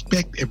 I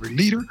respect every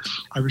leader.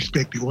 I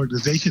respect the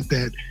organizations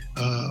that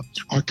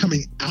are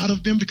coming out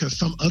of them, because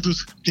some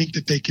others think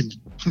that they can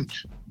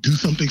do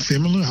something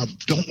similar. I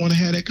don't want to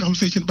have that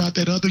conversation about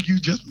that other you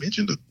just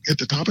mentioned at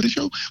the top of the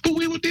show, but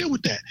we will deal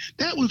with that.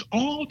 That was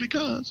all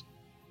because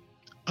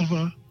of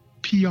a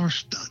PR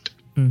stunt,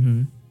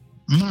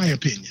 my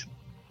opinion.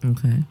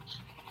 Okay.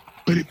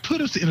 But it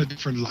put us in a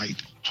different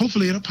light,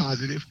 hopefully in a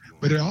positive,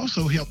 but it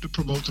also helped to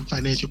promote some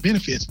financial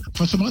benefits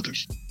for some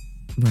others.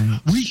 Right.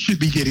 We should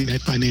be getting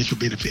that financial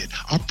benefit.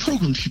 Our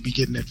program should be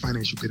getting that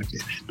financial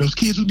benefit. Those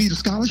kids who need a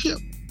scholarship,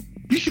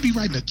 you should be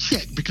writing a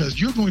check, because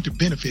you're going to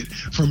benefit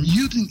from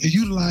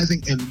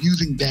utilizing and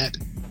using that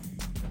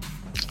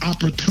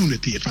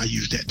opportunity, if I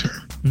use that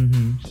term.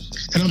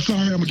 And I'm sorry,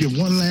 I'm going to give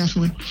one last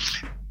one.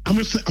 I'm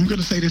going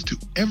to say this to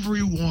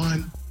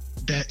everyone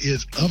that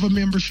is of a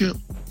membership,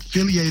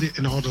 affiliated,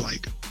 and all the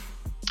like.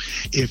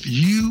 If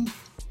you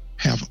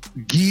have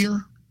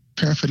gear,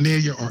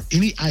 paraphernalia, or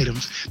any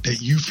items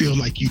that you feel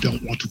like you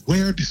don't want to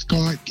wear,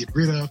 discard, get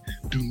rid of,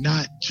 do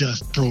not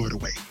just throw it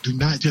away. Do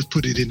not just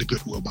put it in the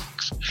Goodwill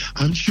box.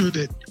 I'm sure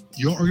that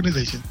your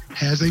organization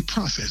has a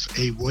process,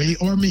 a way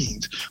or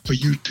means for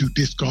you to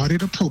discard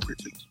it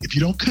appropriately. If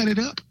you don't cut it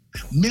up,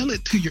 mail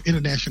it to your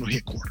international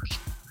headquarters.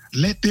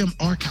 Let them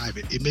archive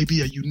it. It may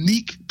be a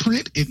unique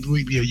print. It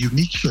may be a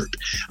unique shirt.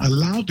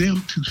 Allow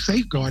them to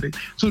safeguard it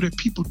so that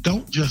people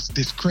don't just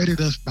discredit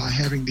us by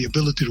having the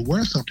ability to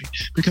wear something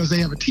because they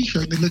have a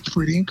T-shirt and it looks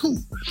pretty and cool.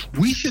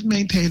 We should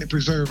maintain and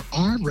preserve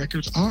our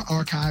records, our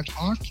archives,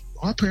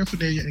 our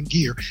paraphernalia and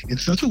gear in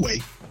such a way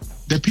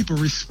that people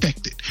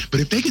respect it. But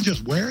if they can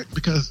just wear it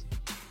because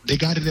they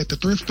got it at the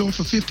thrift store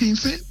for 15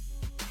 cents,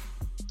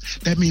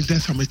 that means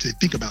that's how much they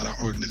think about our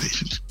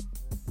organizations.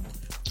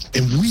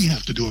 And we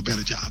have to do a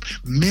better job.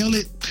 Mail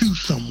it to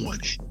someone.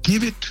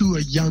 Give it to a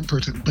young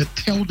person, but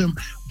tell them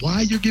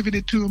why you're giving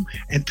it to them,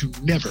 and to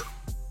never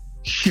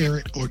share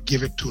it or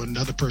give it to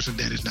another person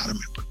that is not a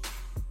member.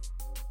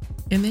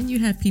 And then you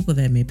have people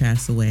that may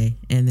pass away,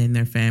 and then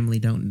their family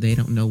don't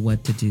know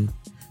what to do,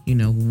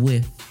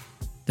 with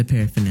the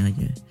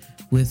paraphernalia,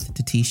 with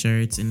the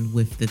T-shirts, and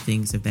with the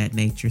things of that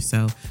nature.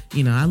 So,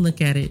 I look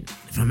at it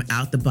from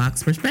out the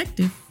box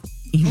perspective.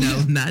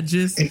 Not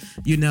just,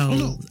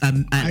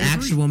 an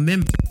actual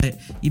member, but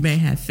you may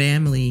have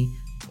family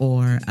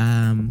or,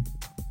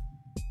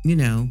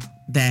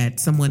 that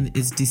someone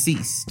is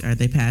deceased or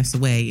they pass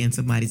away and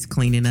somebody's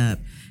cleaning up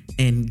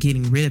and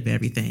getting rid of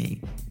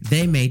everything.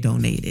 They may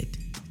donate it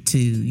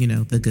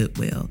to, the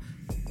Goodwill.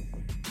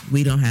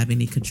 We don't have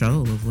any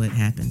control of what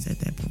happens at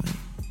that point.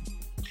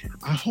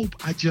 I hope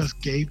I just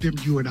gave them,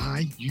 you and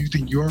I,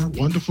 using your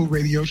wonderful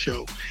radio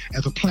show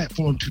as a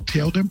platform to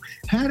tell them,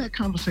 have that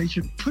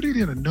conversation, put it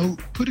in a note,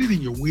 put it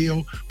in your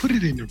will, put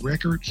it in the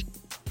records.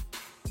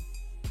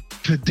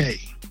 Today,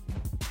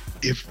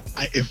 if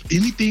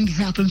anything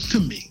happens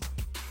to me,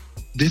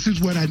 this is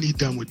what I need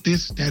done with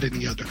this, that, and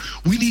the other.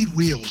 We need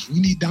wills. We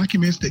need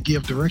documents that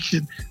give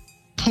direction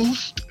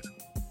post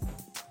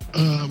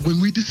when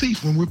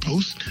we're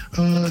post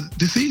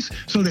deceased,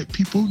 so that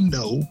people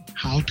know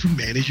how to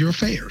manage your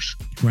affairs.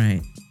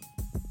 Right.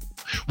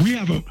 We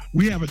have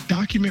a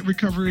document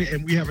recovery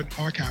and we have an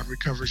archive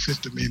recovery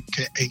system in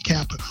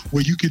CAPA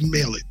where you can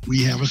mail it.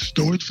 We have a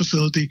storage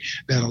facility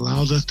that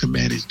allows us to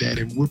manage that,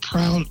 and we're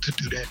proud to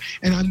do that.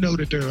 And I know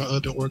that there are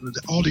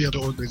all the other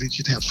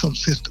organizations have some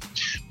system,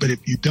 but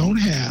if you don't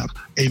have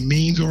a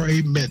means or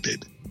a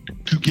method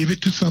to give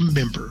it to some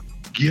member,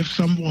 give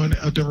someone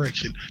a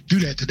direction, do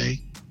that today.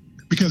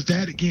 Because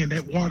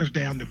that waters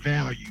down the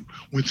value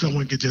when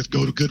someone could just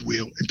go to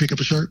Goodwill and pick up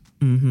a shirt,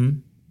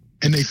 and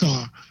they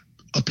saw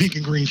a pink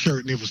and green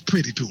shirt and it was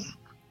pretty to them.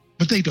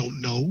 But they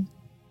don't know.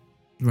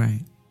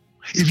 Right.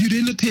 If you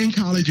didn't attend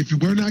college, if you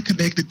were not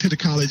connected to the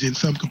college in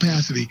some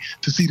capacity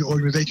to see the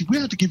organization, we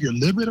have to give you a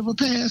little bit of a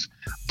pass,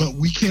 but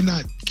we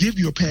cannot give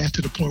you a pass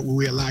to the point where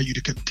we allow you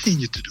to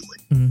continue to do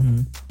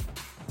it.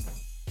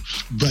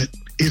 But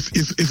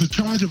it's a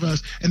charge of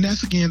us, and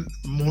that's, again,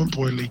 more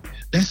importantly,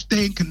 that's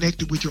staying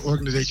connected with your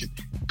organization.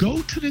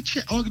 Go to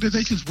the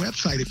organization's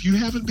website. If you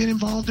haven't been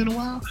involved in a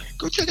while,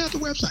 go check out the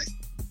website.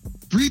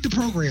 Read the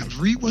programs.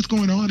 Read what's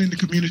going on in the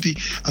community,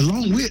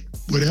 along with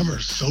whatever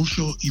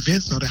social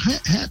events that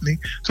are happening,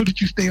 so that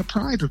you stay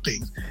apprised of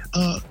things.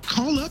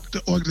 Call up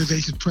the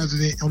organization's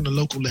president on the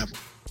local level.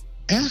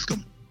 Ask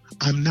them,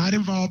 I'm not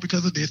involved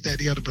because of this, that,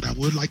 the other, but I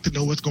would like to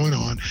know what's going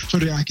on so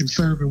that I can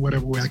serve in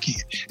whatever way I can.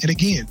 And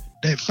again,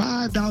 that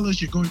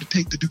 $5 you're going to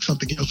take to do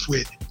something else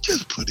with,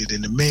 just put it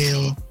in the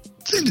mail,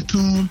 send it to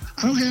them.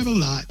 I don't have a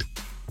lot,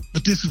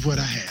 but this is what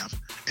I have,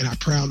 and I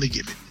proudly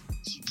give it.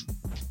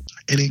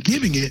 And in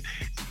giving it,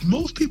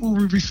 most people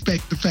will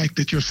respect the fact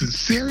that your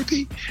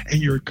sincerity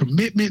and your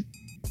commitment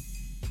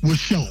was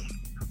shown,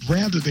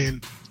 rather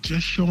than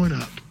just showing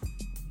up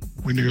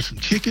when there's some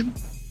chicken,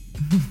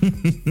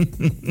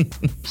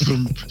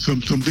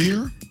 some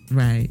beer,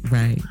 right,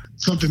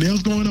 something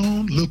else going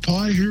on, a little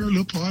party here, a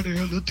little party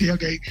there, a little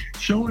tailgate,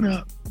 showing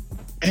up,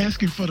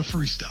 asking for the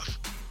free stuff.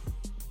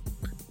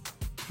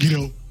 You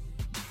know,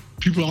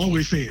 people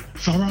always say,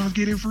 sorors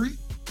get in free,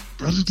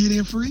 brothers get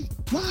in free.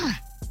 Why?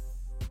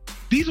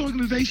 These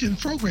organization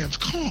programs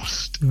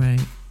cost.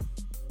 Right.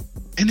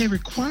 And they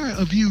require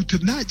of you to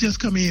not just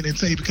come in and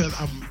say, because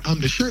I'm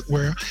the shirt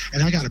wearer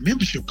and I got a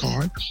membership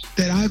card,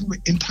 that I'm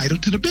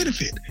entitled to the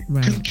benefit.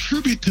 Right.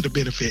 Contribute to the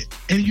benefit,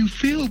 and you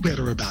feel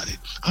better about it.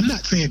 I'm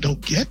not saying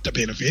don't get the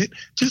benefit,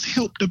 just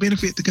help the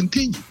benefit to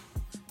continue.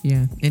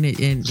 Yeah, and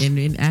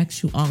in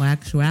all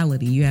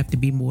actuality, you have to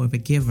be more of a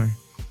giver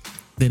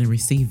than a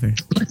receiver.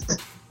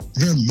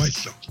 Very much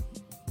so.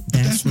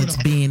 That's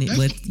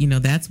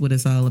what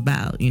it's all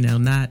about. You know,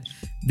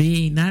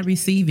 not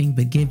receiving,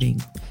 but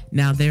giving.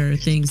 Now, there are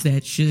things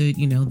that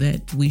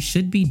that we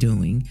should be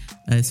doing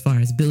as far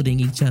as building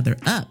each other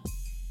up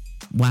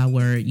while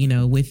we're,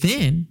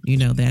 within,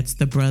 that's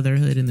the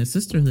brotherhood and the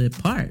sisterhood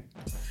part.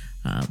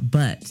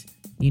 But,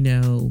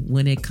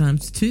 when it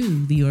comes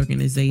to the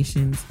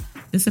organizations,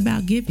 it's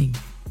about giving.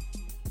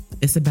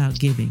 It's about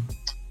giving.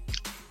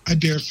 I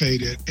dare say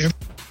that everyone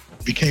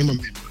became a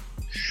member.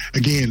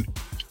 Again,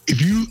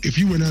 if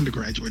you were an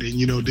undergraduate,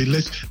 and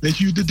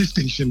let's use the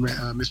distinction,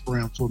 Ms.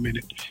 Brown, for a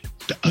minute.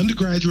 The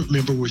undergraduate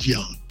member was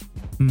young,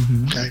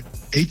 okay,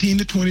 18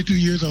 to 22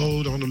 years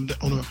old on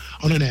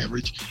an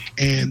average,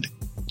 and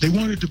they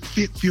wanted to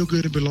feel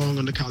good and belong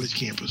on the college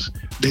campus.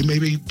 They may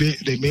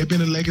have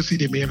been a legacy.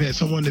 They may have had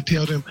someone to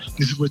tell them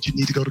this is what you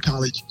need to go to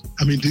college.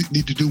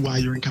 Need to do while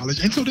you're in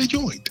college, and so they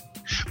joined.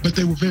 But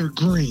they were very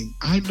green.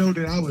 I know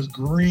that I was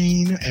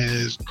green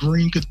as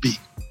green could be,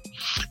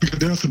 because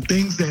there are some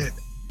things that,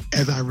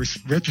 as I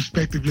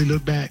retrospectively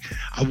look back,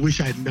 I wish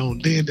I'd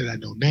known then that I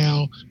know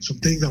now. Some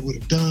things I would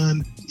have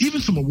done, even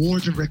some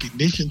awards and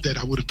recognitions that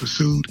I would have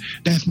pursued.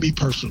 That's me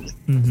personally.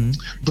 Mm-hmm.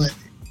 But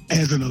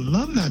as an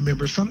alumni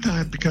member,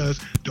 sometimes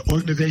because the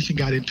organization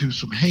got into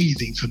some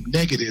hazing, some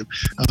negative,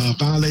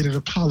 violated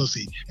a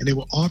policy, and they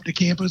were off the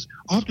campus,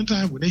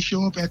 oftentimes when they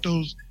show up at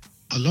those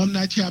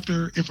alumni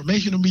chapter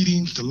informational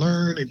meetings to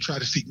learn and try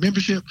to seek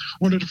membership,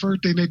 one of the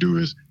first things they do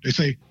is they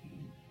say,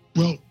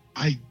 well,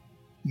 I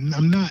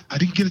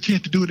didn't get a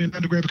chance to do it in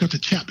undergrad because the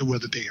chapter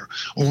wasn't there,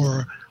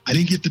 or I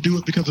didn't get to do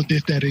it because of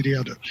this, that, or the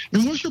other.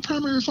 And what's your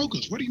primary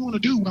focus? What do you want to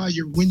do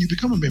when you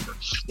become a member?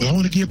 Well, I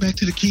want to give back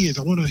to the kids.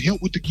 I want to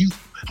help with the youth.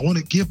 I want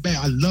to give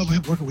back. I love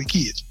working with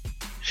kids.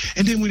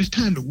 And then when it's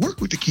time to work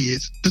with the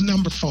kids, the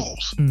number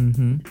falls.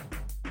 Mm-hmm.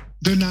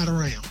 They're not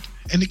around.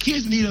 And the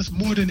kids need us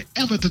more than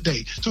ever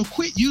today. So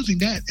quit using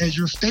that as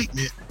your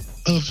statement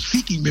of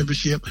seeking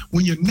membership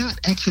when you're not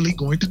actually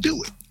going to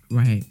do it.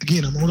 Right.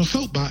 Again, I'm on a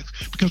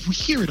soapbox because we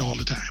hear it all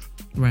the time.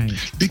 Right.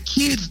 The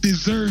kids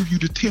deserve you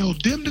to tell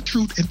them the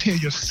truth and tell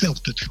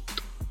yourself the truth.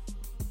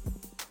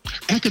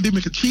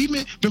 Academic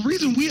achievement, the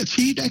reason we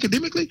achieved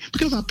academically,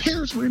 because our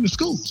parents were in the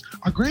schools.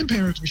 Our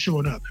grandparents were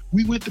showing up.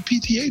 We went to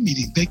PTA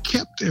meetings. They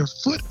kept their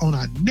foot on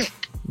our neck.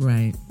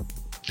 Right.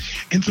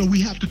 And so we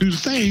have to do the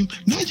same,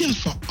 not just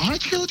for our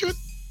children,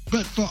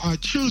 but for our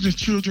children's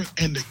children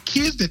and the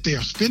kids that they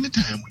are spending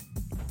time with.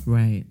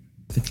 Right.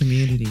 The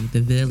community,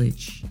 the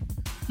village.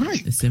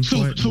 Right. It's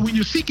important. So when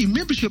you're seeking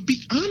membership,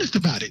 be honest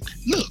about it.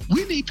 Look,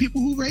 we need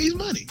people who raise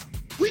money.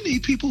 We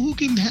need people who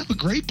can have a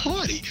great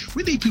party.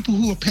 We need people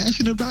who are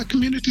passionate about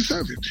community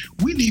service.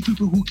 We need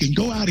people who can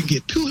go out and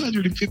get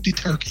 250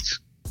 turkeys.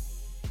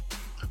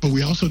 But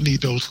we also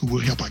need those who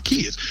will help our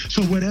kids.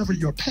 So whatever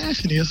your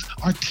passion is,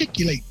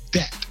 articulate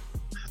that.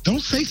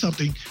 Don't say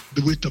something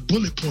with the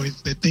bullet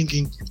points that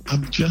thinking,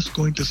 I'm just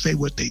going to say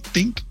what they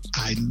think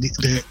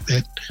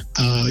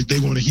they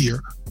want to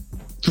hear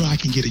so I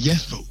can get a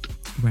yes vote.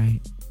 Right.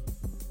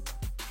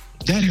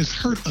 That has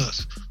hurt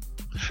us.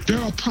 There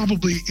are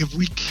probably, if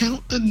we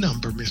count the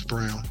number, Ms.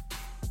 Brown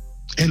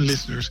and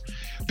listeners,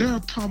 there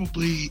are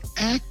probably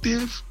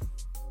active,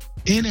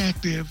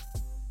 inactive,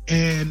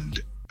 and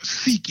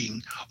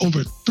seeking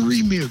over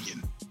 3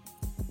 million.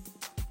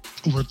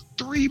 Over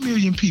 3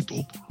 million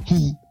people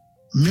who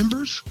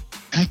members,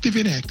 active,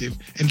 inactive,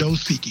 and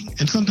those seeking,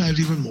 and sometimes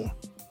even more.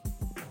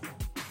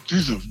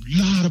 There's a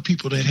lot of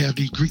people that have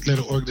these Greek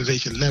letter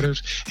organization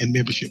letters and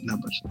membership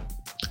numbers.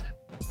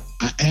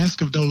 I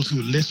ask of those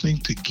who are listening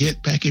to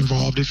get back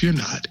involved if you're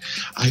not.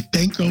 I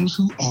thank those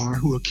who are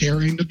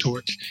carrying the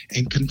torch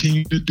and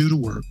continue to do the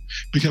work,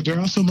 because there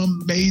are some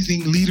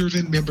amazing leaders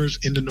and members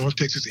in the North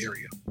Texas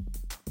area.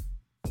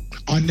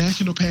 Our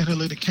National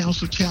Panhellenic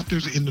Council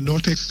chapters in the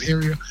North Texas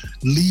area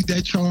lead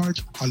that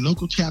charge. Our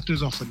local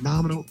chapters are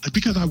phenomenal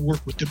because I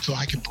work with them, so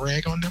I can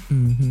brag on them.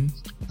 Mm-hmm.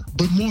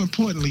 But more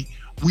importantly,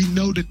 we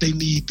know that they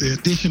need the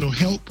additional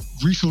help,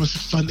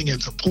 resources, funding,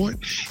 and support.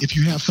 If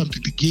you have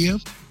something to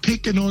give,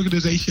 pick an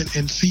organization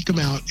and seek them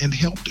out and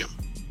help them.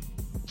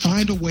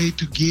 Find a way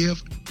to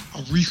give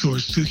a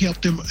resource to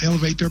help them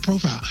elevate their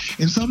profile.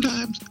 And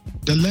sometimes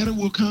the letter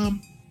will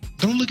come.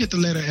 Don't look at the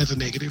letter as a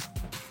negative.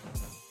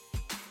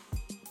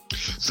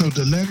 So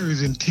the letter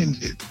is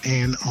intended,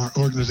 and our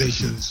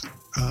organization's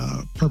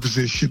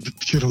purposes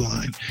should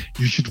align.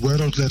 You should wear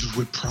those letters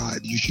with pride.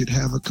 You should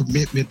have a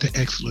commitment to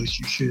excellence.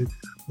 You should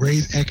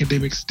raise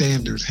academic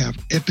standards, have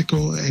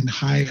ethical and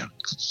high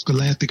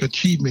scholastic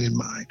achievement in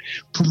mind,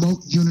 promote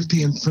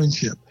unity and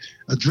friendship,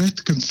 address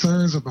the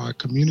concerns of our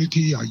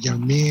community, our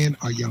young men,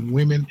 our young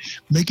women,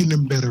 making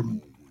them better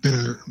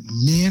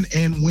men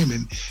and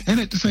women, and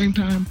at the same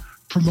time,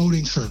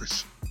 promoting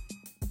service.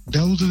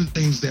 Those are the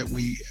things that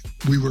we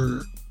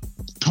were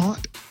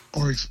taught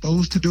or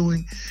exposed to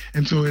doing,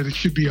 and so it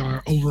should be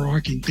our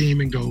overarching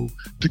theme and goal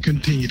to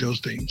continue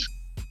those things.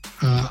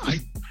 I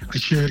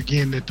shared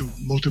again that the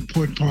most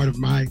important part of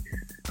my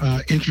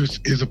interest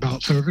is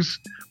about service,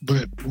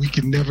 but we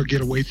can never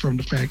get away from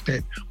the fact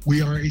that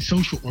we are a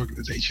social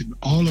organization.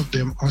 All of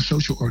them are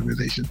social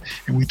organizations,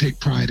 and we take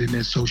pride in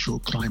that social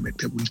climate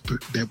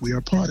that we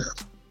are part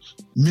of.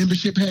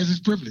 Membership has its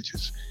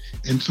privileges,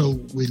 and so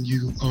when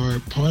you are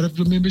part of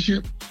the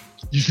membership,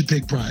 you should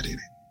take pride in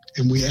it,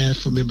 and we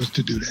ask for members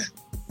to do that.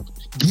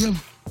 Give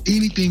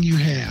anything you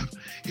have.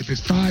 If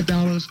it's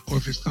 $5 or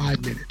if it's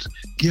 5 minutes,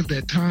 give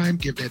that time,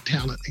 give that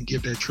talent, and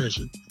give that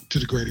treasure to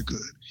the greater good.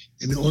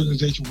 And the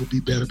organization will be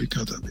better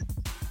because of it.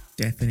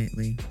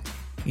 Definitely.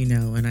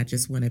 And I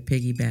just want to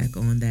piggyback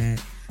on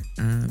that.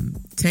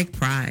 Take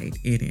pride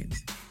in it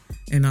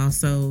and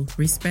also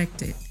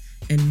respect it.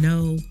 And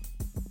know,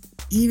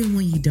 even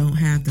when you don't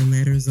have the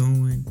letters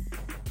on,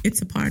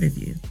 it's a part of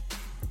you.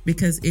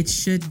 Because it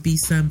should be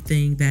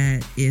something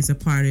that is a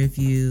part of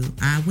you,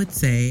 I would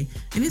say,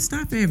 and it's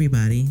not for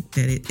everybody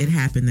that it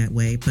happened that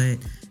way, but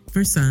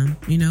for some,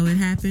 it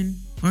happened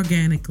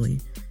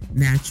organically,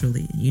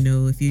 naturally.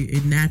 If you're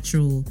a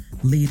natural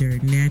leader,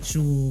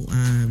 natural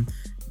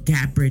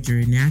gap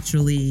bridger,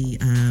 naturally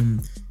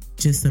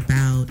just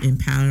about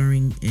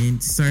empowering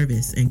and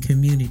service and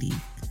community.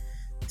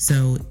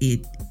 So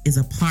it is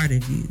a part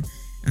of you.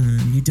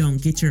 You don't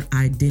get your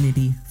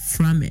identity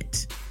from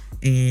it.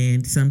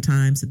 And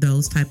sometimes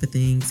those type of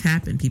things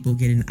happen. People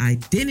get an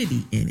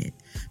identity in it,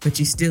 but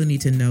you still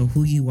need to know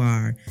who you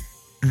are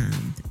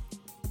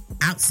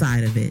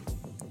outside of it.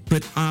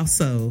 But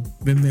also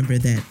remember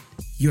that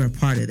you're a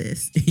part of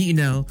this,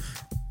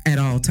 at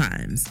all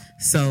times.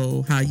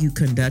 So how you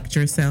conduct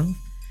yourself,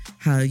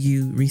 how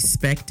you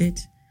respect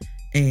it,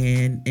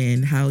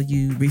 and how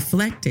you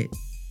reflect it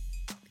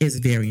is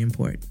very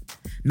important.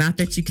 Not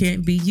that you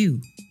can't be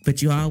you,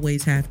 but you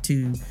always have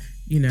to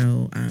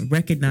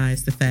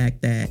recognize the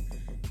fact that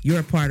you're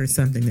a part of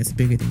something that's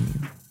bigger than you.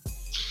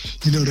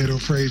 You know that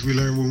old phrase we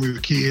learned when we were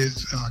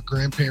kids,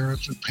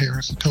 grandparents and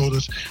parents have told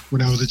us,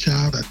 when I was a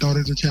child, I thought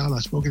as a child, I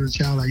spoke as a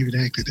child, I even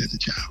acted as a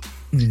child.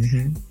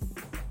 Mm-hmm.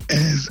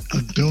 As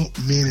adult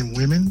men and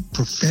women,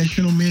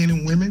 professional men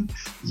and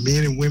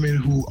women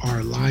who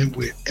are aligned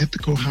with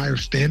ethical higher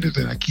standards,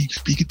 and I keep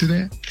speaking to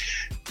that,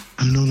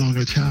 I'm no longer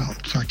a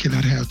child, so I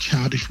cannot have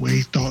childish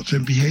ways, thoughts,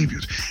 and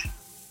behaviors.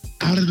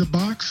 Out of the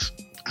box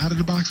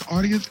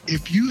audience,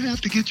 if you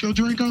have to get your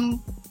drink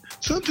on,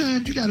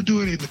 sometimes you got to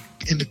do it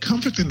in the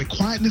comfort and the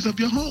quietness of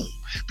your home.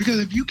 Because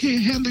if you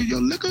can't handle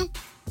your liquor,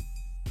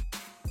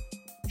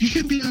 you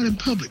shouldn't be out in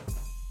public,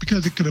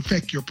 because it could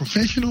affect your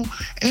professional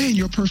and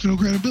your personal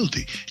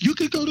credibility. You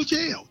could go to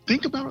jail.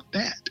 Think about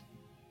that.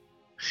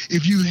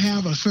 If you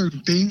have a certain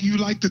thing you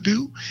like to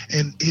do,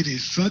 and it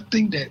is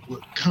something that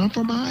would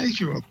compromise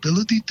your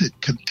ability to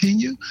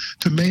continue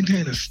to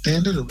maintain a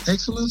standard of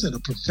excellence and a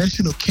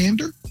professional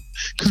candor,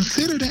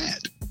 consider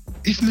that.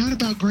 It's not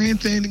about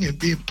grandstanding and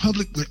being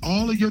public with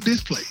all of your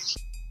displays.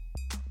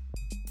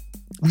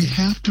 We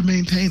have to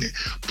maintain it.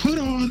 Put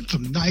on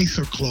some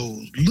nicer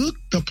clothes. Look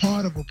the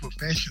part of a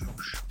professional.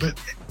 But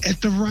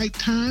at the right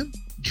time,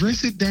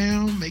 dress it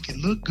down, make it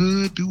look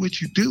good, do what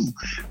you do.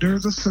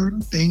 There's a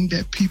certain thing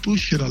that people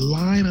should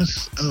align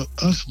us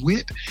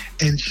with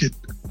and should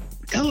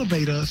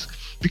elevate us,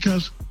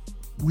 because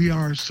we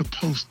are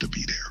supposed to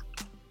be there.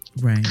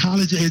 Right.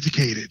 College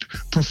educated,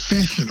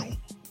 professional,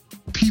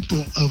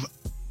 people of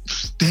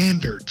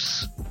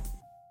standards.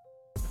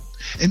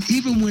 And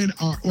even when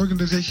our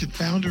organization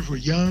founders were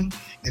young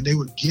and they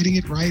were getting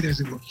it right as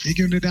they were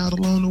figuring it out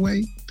along the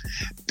way,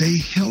 they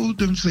held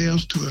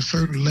themselves to a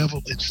certain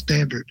level and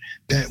standard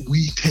that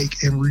we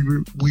take and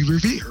we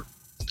revere.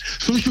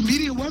 Social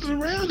media wasn't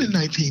around in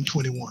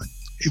 1921.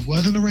 It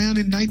wasn't around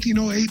in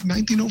 1908,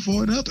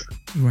 1904, and other.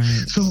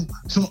 Right. So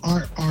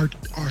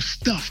our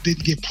stuff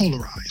didn't get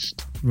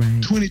polarized.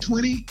 Right.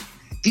 2020,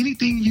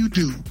 anything you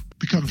do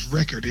becomes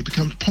record. It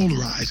becomes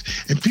polarized,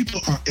 and people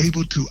are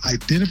able to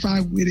identify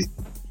with it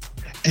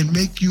and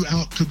make you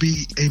out to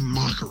be a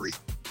mockery.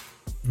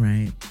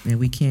 Right. And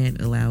we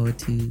can't allow it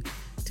to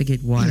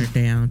get watered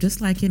down,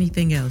 just like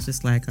anything else,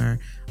 just like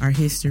our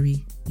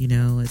history,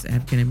 as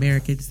African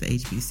Americans, the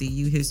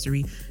HBCU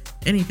history,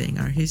 anything,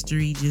 our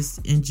history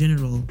just in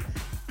general,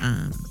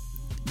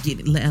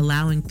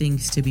 allowing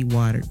things to be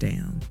watered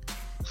down.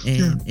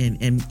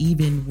 And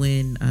even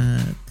when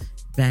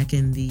back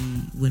in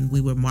when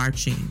we were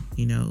marching,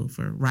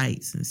 for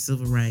rights and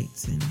civil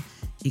rights and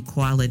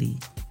equality,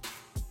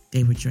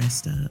 they were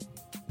dressed up.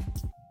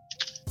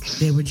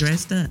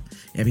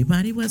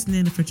 Everybody wasn't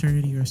in a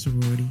fraternity or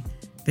sorority.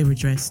 They were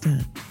dressed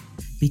up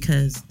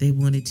because they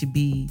wanted to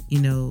be,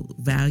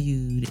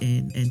 valued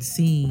and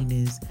seen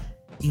as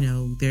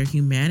their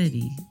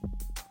humanity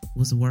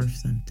was worth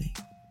something.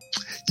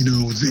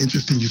 It's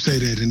interesting you say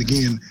that. And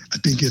again, I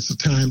think it's a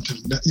time to,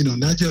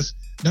 not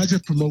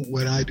just promote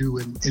what I do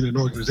in an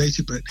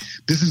organization, but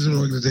this is an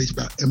organization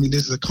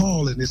this is a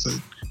call and it's a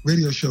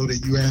radio show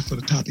that you asked for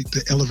the topic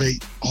to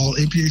elevate all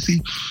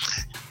NPAC.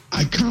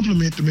 I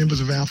compliment the members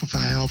of Alpha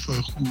Phi Alpha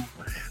who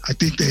I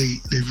think they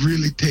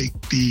really take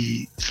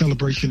the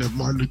celebration of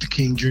Martin Luther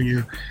King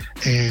Jr.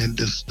 and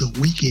the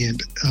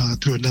weekend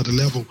to another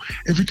level.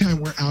 Every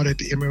time we're out at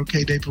the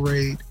MLK Day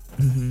Parade,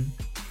 mm-hmm.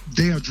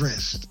 They are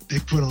dressed. They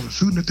put on a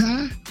suit and a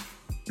tie,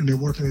 and they're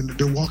walking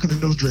in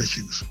those dress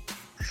shoes.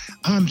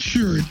 I'm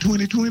sure in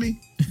 2020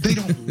 they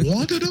don't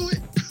want to do it.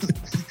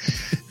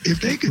 If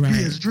they could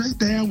be as dressed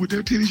down with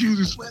their tennis shoes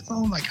and sweats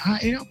on like I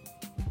am,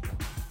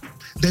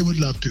 they would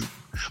love to.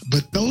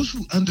 But those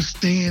who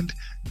understand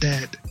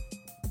that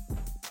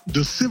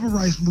the civil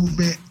rights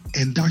movement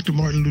and Dr.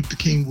 Martin Luther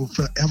King will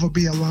forever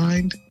be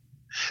aligned,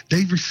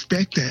 they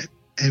respect that.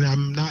 And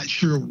I'm not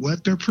sure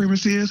what their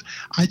premise is.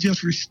 I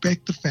just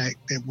respect the fact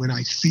that when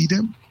I see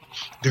them,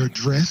 they're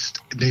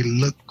dressed, they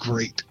look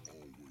great.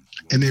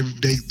 And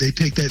they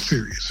take that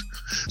serious.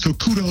 So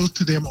kudos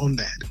to them on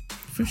that.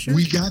 For sure.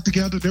 We got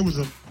together. There was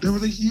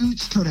a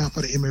huge turnout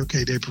for the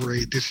MLK Day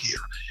Parade this year.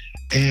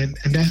 And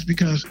that's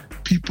because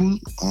people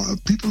are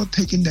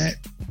taking that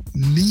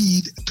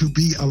need to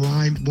be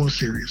aligned more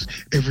serious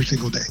every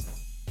single day.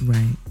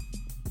 Right.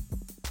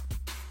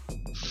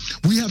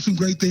 We have some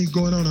great things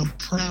going on. I'm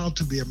proud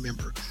to be a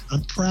member.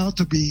 I'm proud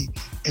to be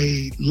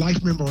a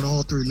life member on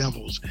all three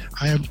levels.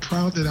 I am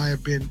proud that I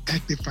have been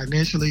active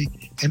financially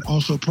and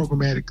also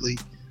programmatically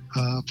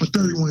for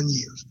 31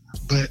 years.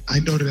 But I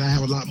know that I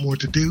have a lot more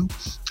to do.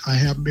 I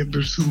have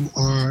members who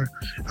are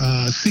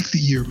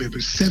 60-year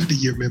members,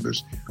 70-year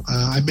members.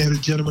 I met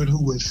a gentleman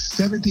who was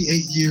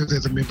 78 years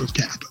as a member of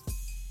CASPA.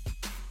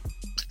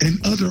 And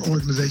other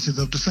organizations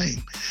of the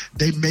same.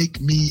 They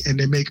make me and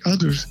they make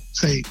others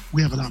say,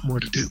 we have a lot more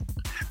to do.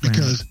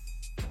 Because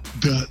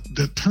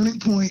the turning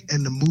point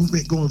and the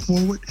movement going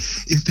forward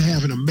is to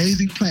have an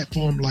amazing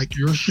platform like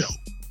your show,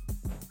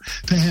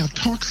 to have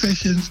talk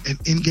sessions and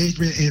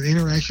engagement and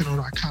interaction on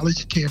our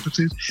college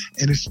campuses,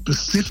 and a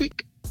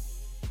specific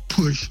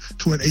push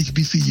toward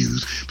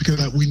HBCUs,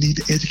 because we need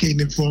to educate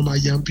and inform our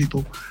young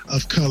people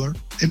of color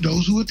and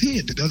those who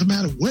attend. It doesn't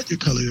matter what your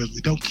color is. We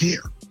don't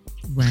care.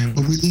 Right.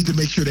 But we need to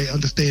make sure they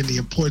understand the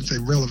importance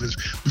and relevance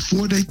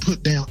before they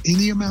put down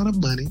any amount of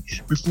money,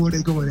 before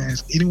they go and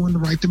ask anyone to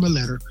write them a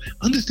letter.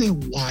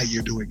 Understand why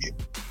you're doing it.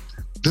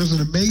 There's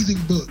an amazing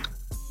book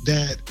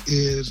that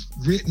is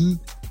written,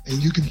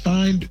 and you can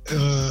find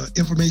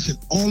information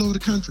all over the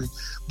country.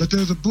 But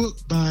there's a book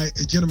by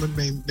a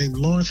gentleman named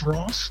Lawrence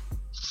Ross,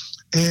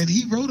 and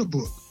he wrote a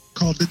book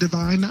called The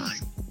Divine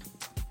Nine.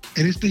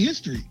 And it's the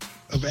history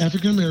of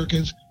African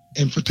Americans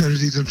and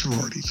fraternities and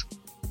sororities.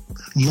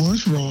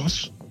 Lawrence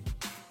Ross,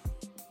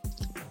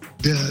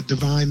 The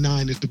Divine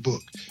Nine is the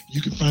book.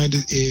 You can find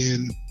it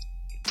in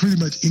pretty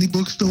much any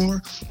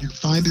bookstore. You can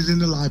find it in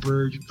the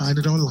library. You can find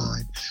it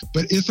online.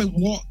 But it's a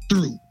walk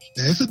through.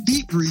 Now, it's a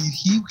deep read.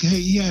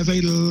 He has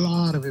a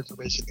lot of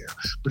information there.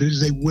 But it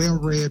is a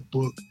well-read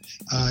book.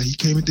 He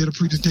came and did a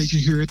presentation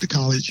here at the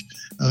college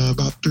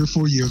about 3 or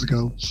 4 years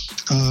ago.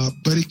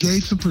 But it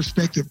gave some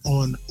perspective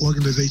on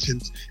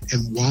organizations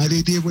and why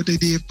they did what they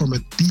did from a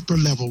deeper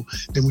level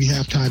than we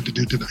have time to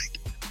do tonight.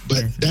 But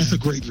definitely. That's a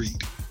great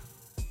read.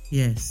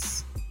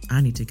 Yes,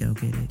 I need to go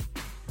get it.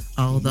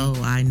 Although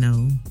I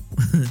know,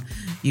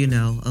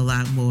 a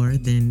lot more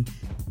than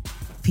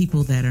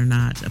people that are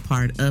not a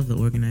part of the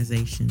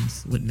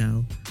organizations would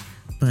know.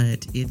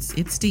 But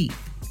it's deep,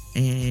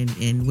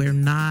 and we're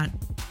not,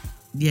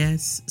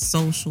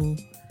 socially,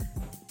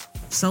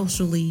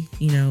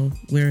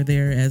 we're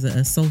there as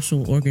a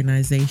social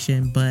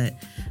organization, but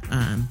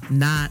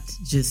not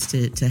just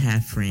to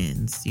have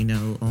friends,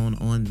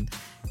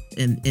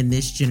 in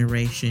this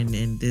generation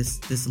and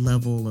this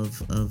level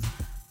of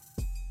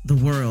the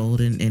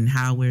world and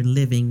how we're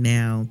living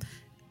now.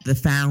 The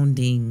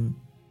founding,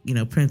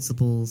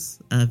 principles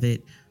of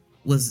it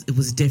was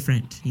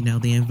different.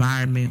 The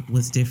environment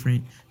was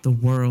different. The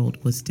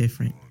world was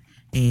different,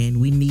 and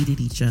we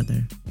needed each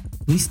other.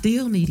 We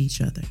still need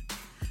each other,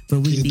 but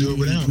we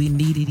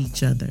needed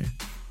each other.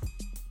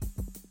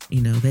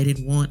 They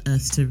didn't want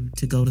us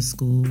to go to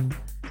school.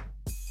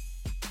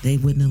 They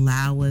wouldn't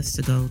allow us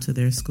to go to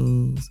their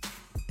schools.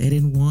 They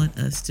didn't want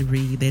us to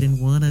read. They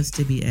didn't want us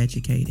to be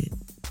educated.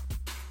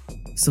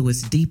 So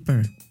it's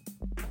deeper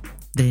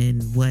than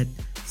what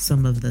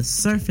some of the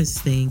surface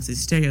things and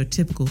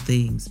stereotypical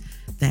things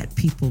that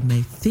people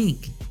may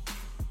think,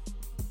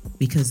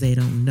 because they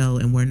don't know,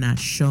 and we're not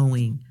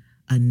showing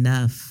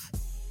enough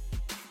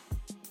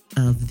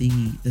of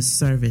the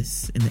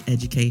service and the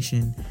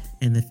education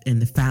and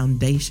the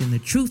foundation, the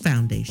true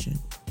foundation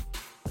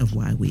of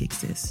why we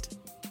exist.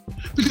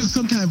 Because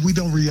sometimes we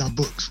don't read our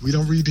books. We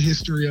don't read the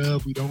history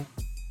of, we don't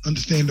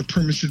understand the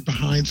premises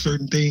behind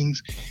certain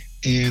things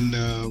and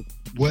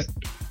what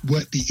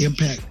the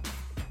impact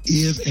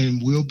is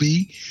and will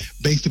be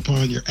based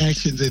upon your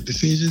actions and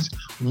decisions.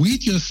 We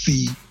just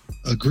see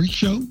a Greek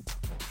show.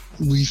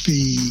 We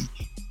see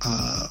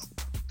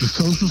the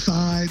social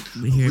side,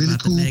 we hear really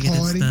about cool the negative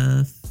party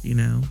stuff, you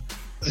know.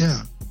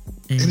 Yeah.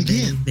 And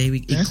again, they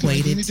that's like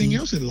equate it anything to,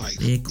 else in life.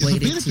 They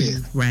equate it's a it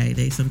benefit. to, right.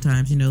 They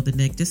sometimes, you know,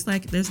 just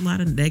like there's a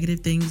lot of negative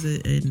things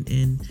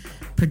in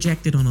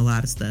projected on a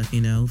lot of stuff,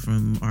 you know,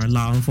 from our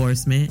law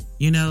enforcement,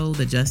 you know,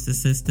 the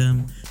justice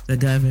system, the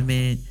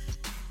government.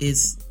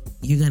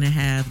 You're going to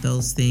have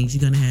those things.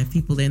 You're going to have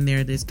people in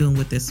there that's doing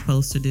what they're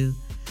supposed to do.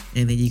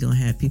 And then you're going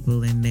to have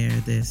people in there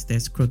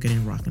that's crooked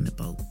and rocking the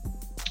boat.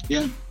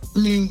 Yeah. I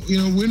mean, you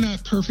know, we're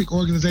not perfect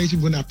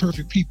organization. We're not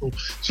perfect people.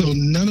 So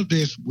none of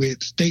this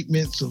with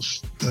statements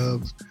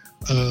of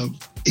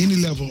any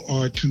level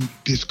are to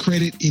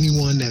discredit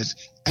anyone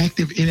that's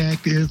active,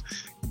 inactive,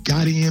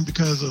 got in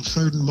because of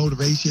certain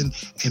motivation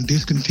and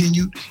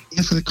discontinued.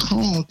 It's a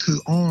call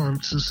to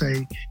arms to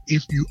say,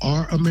 if you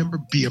are a member,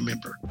 be a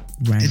member.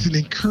 Right. It's an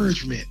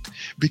encouragement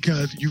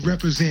because you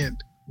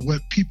represent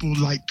what people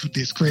like to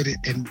discredit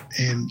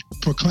and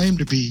proclaim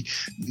to be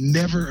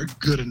never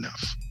good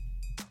enough.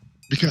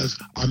 Because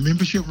our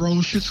membership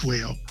role should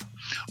swell.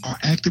 Our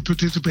active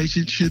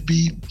participation should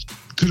be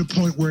to the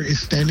point where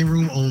it's standing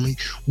room only.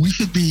 It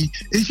should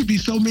be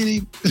so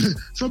many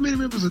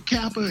members of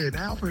Kappa and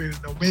Alpha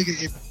and Omega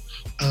in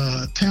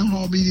town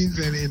hall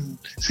meetings and in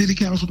city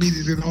council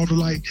meetings and all the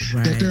like,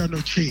 right, that there are no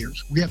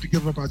chairs. We have to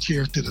give up our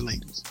chairs to the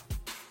ladies.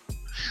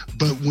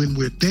 But when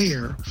we're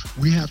there,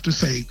 we have to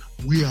say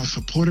we are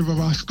supportive of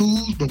our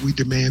schools, but we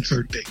demand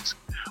certain things.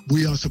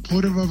 We are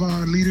supportive of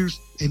our leaders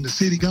in the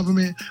city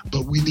government,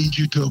 but we need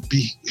you to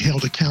be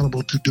held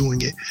accountable to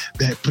doing it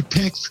that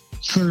protects,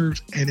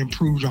 serves, and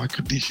improves our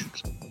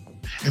conditions.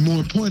 And more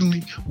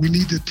importantly, we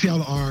need to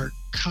tell our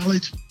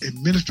college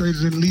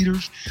administrators and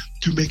leaders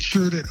to make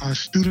sure that our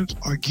students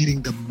are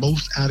getting the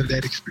most out of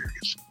that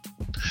experience.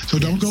 So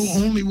don't go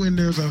only when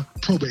there's a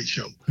probate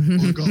show,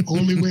 or go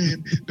only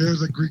when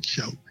there's a Greek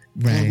show,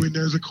 right, or when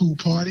there's a cool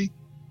party,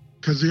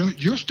 because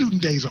your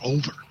student days are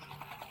over.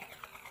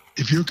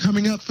 If you're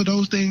coming up for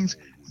those things,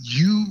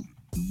 you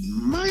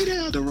might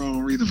have the wrong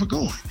reason for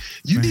going.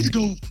 You right, need to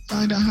go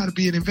find out how to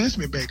be an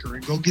investment banker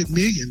and go get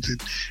millions and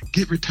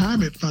get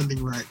retirement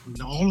funding right and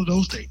all of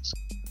those things.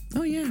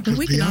 Oh, yeah. But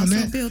we can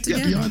also build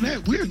together. Yeah, beyond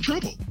that, we're in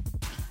trouble.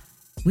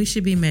 We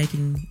should be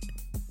making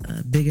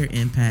a bigger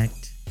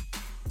impact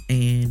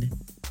and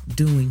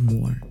doing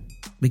more.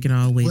 We can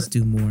always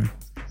do more.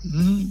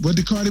 Mm-hmm. What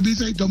did Cardi B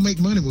say? Don't make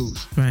money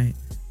moves. Right.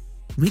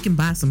 We can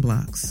buy some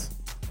blocks.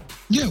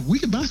 Yeah, we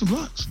can buy some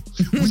blocks.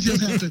 We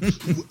just have to,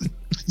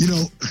 you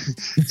know,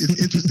 it's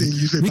interesting.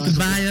 You say we can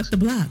buy up the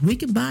block. We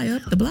can buy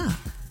up the block.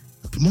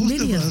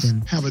 Most of us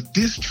have a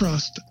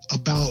distrust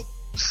about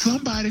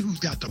somebody who's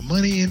got the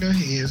money in their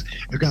hands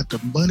and got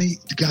the money,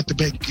 got the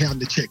bank account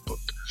and the checkbook.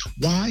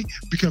 Why?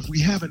 Because we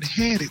haven't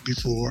had it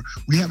before.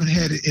 We haven't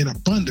had it in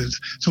abundance.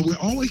 So we're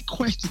always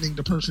questioning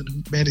the person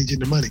who's managing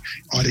the money.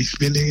 Are they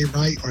spending it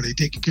right? Are they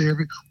taking care of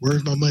it?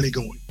 Where's my money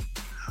going?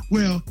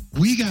 Well,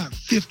 we got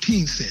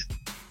 15 cents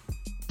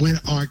when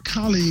our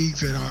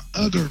colleagues and our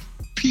other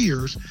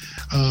peers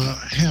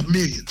have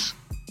millions.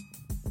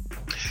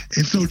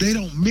 And so they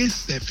don't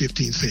miss that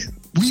 15 cents.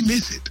 We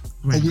miss it.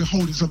 Right. Or we're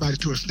holding somebody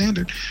to a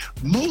standard.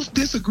 Most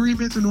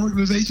disagreements in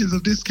organizations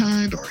of this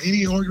kind or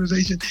any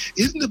organization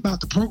isn't about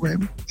the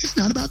program. It's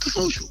not about the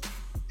social.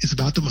 It's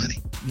about the money.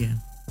 Yeah.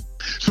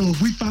 So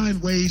if we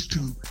find ways to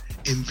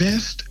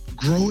invest,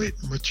 grow it,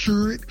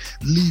 mature it,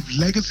 leave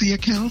legacy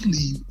accounts,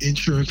 leave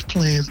insurance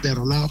plans that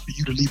allow for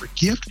you to leave a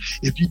gift.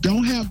 If you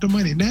don't have the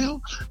money now,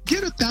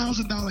 get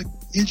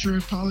 $1,000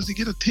 insurance policy,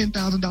 get a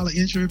 $10,000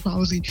 insurance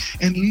policy,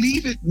 and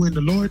leave it when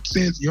the Lord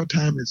says your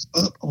time is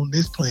up on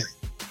this planet.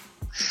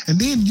 And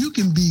then you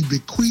can be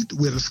bequeathed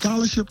with a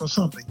scholarship or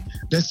something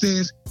that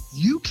says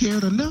you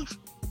cared enough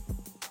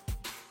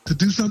to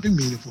do something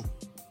meaningful.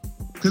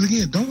 Because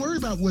again, don't worry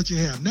about what you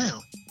have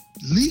now.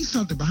 Leave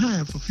something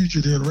behind for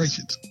future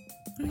generations.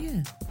 Oh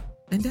yeah,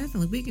 and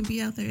definitely we can be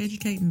out there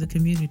educating the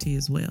community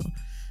as well.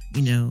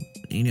 You know,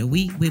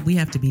 we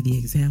have to be the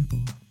example.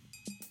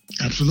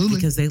 Absolutely,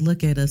 because they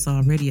look at us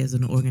already as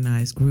an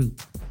organized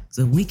group.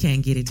 So if we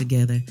can't get it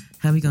together,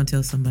 how are we gonna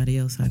tell somebody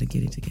else how to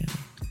get it together?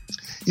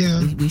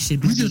 Yeah, we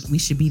should be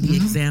the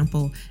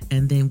example,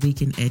 and then we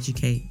can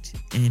educate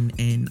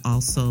and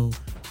also,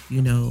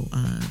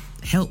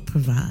 help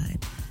provide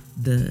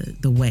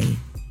the way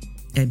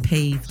and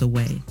pave the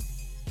way.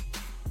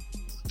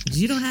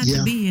 You don't have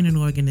to be in an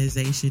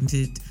organization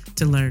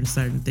to learn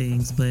certain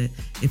things, but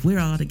if we're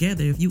all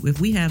together,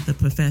 if we have the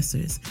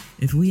professors,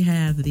 if we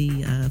have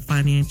the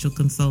financial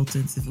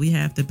consultants, if we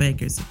have the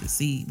bankers,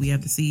 we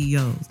have the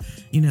CEOs,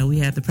 we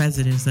have the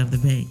presidents of the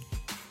bank,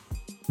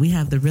 we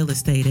have the real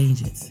estate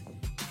agents,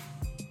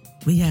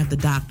 we have the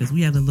doctors,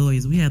 we have the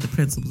lawyers, we have the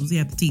principals, we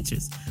have the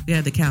teachers, we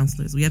have the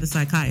counselors, we have the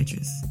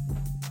psychiatrists,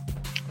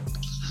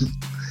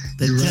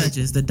 the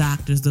judges, the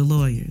doctors, the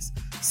lawyers.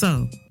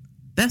 So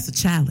that's a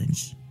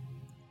challenge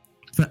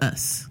for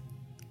us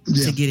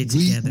to get it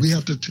together. We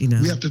have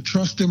to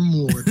trust him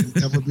more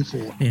than ever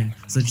before. Yeah.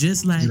 So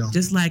just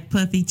like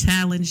Puffy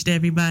challenged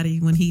everybody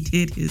when he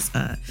did his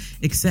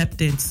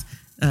acceptance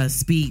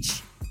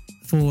speech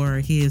for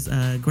his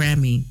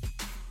Grammy,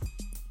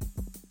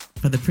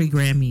 for the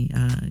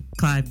pre-Grammy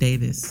Clive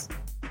Davis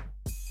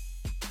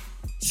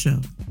show.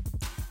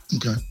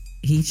 Okay.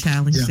 He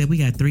challenged, said we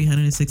got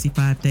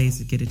 365 days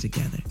to get it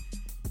together.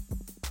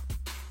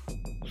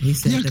 He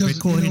said the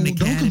recording academy.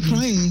 Don't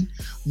complain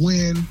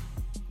when,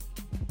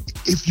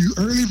 if you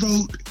early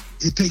vote,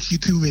 it takes you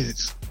 2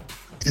 minutes.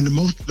 And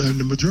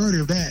the majority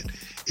of that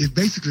is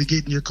basically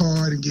getting your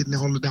card and getting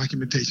all the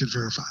documentation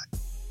verified.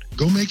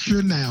 Go make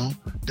sure now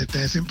that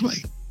that's in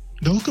play.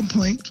 No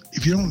complaints.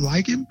 If you don't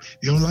like him,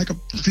 you don't like a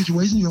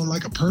situation, you don't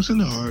like a person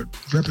or a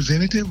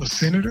representative, a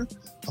senator,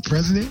 a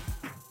president,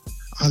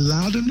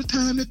 allow them the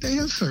time that they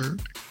have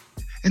served,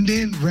 and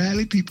then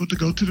rally people to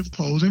go to the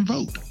polls and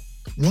vote.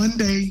 One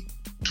day,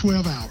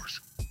 12 hours.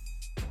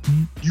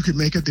 You can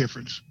make a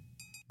difference.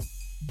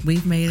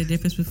 We've made a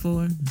difference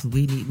before. So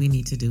we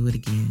need to do it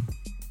again.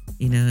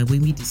 You know, we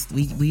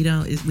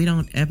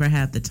don't ever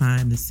have the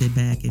time to sit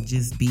back and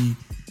just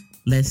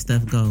let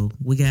stuff go.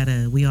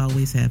 We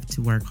always have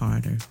to work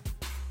harder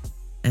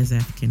as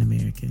African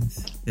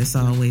Americans. It's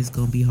always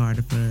going to be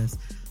harder for us.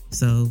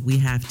 So we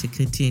have to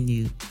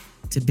continue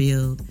to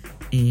build.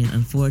 And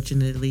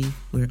unfortunately,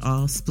 we're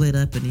all split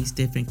up in these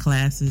different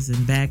classes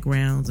and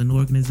backgrounds and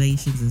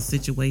organizations and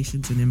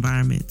situations and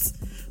environments.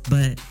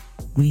 But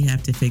we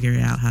have to figure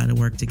out how to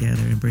work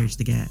together and bridge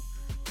the gap,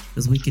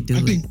 because we could do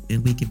it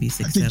and we could be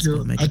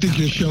successful. I think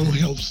your show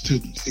helps to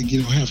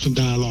have some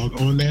dialogue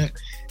on that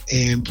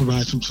and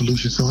provide some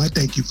solutions. So I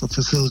thank you for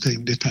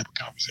facilitating this type of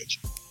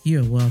conversation.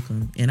 You're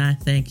welcome. And I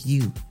thank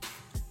you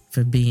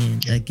for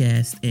being a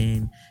guest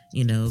and,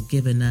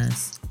 giving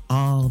us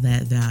all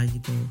that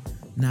valuable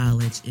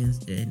knowledge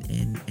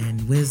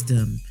and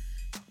wisdom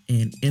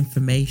and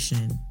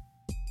information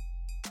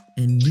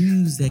and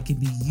news that can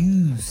be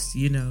used.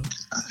 We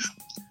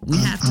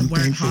have to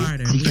work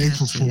harder. I'm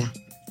thankful for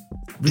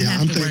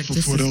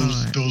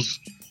those.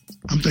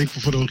 I'm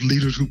thankful for those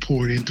leaders who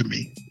poured into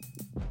me.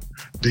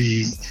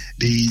 The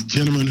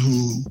gentlemen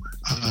who,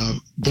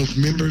 both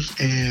members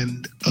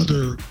and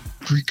other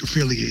Greek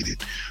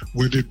affiliated,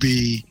 whether it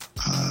be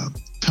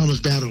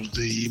Thomas Battles,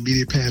 the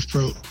immediate past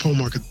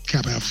Polmark at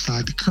Kappa Alpha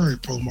Psi, the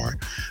current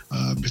Polmark,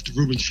 Mr.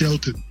 Ruben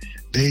Shelton,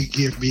 they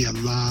give me a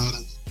lot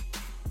of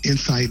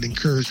insight and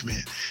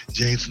encouragement.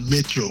 James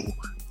Mitchell,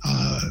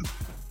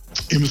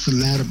 Emerson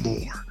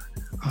Lattimore,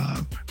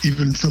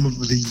 even some of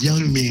the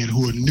young men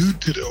who are new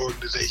to the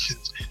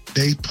organizations,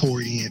 they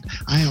pour in.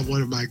 I have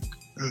one of my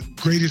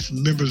greatest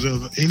members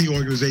of any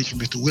organization,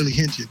 Mr. Willie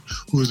Hinchin,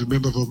 who is a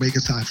member of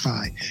Omega Psi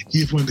Phi. He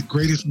is one of the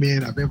greatest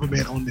men I've ever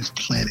met on this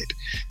planet.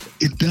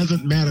 It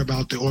doesn't matter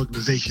about the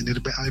organization.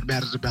 It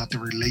matters about the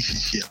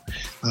relationship.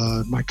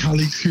 My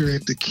colleagues here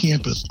at the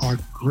campus are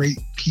great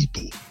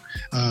people.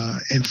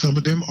 And some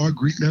of them are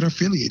Greek letter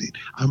affiliated.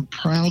 I'm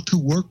proud to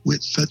work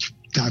with such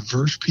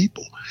diverse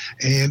people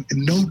and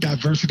no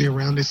diversity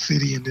around this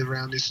city and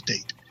around this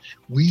state.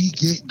 We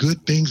get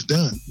good things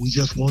done. We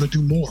just want to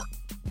do more.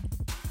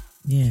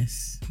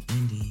 Yes,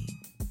 indeed.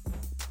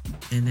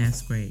 And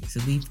that's great.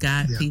 So we've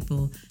got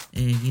people,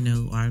 and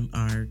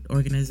our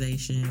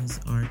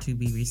organizations are to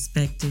be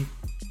respected,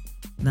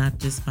 not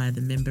just by the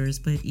members,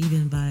 but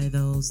even by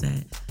those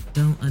that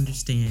don't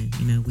understand.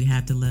 We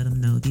have to let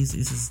them know this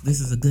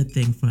is a good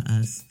thing for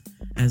us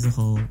as a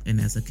whole and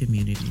as a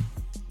community.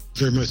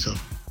 Very much so.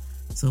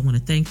 So I want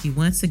to thank you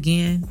once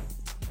again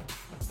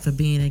for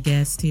being a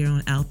guest here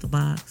on Out the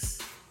Box.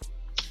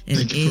 And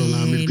thank you for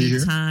allowing me to be here.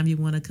 Anytime you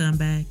want to come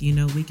back,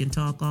 we can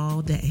talk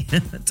all day.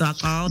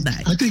 Talk all day.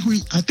 I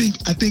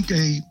think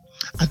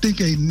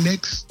a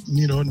next,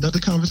 another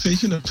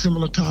conversation, a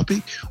similar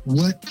topic.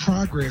 What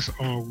progress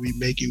are we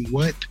making?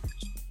 What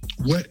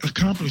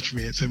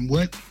accomplishments and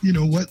what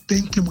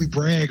thing can we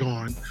brag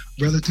on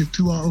relative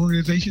to our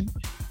organization?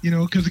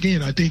 Because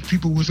again, I think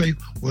people will say,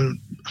 well,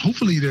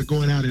 hopefully they're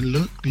going out and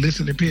look,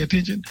 listen, and pay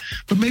attention.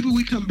 But maybe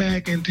we come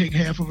back and take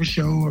half of a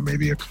show or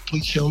maybe a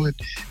complete show and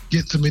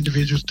get some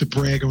individuals to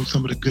brag on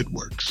some of the good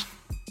works.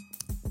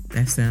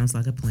 That sounds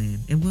like a plan.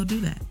 And we'll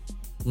do that.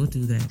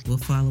 We'll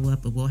follow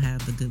up, and we'll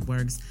have the good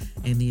works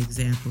and the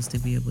examples to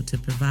be able to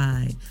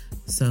provide.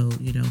 So,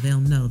 they'll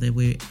know that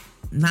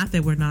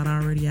we're not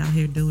already out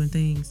here doing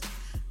things,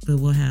 but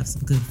we'll have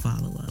some good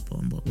follow up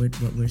on what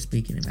we're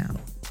speaking about.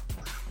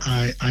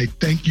 I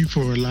thank you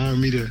for allowing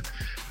me to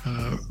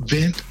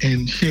vent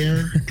and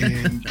share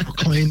and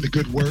proclaim the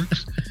good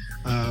works.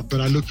 But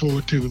I look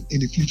forward to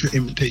any future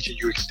invitation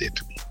you extend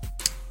to me.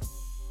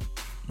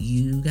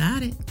 You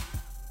got it.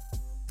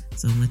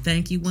 So I want to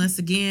thank you once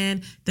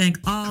again. Thank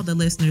all the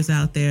listeners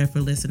out there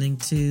for listening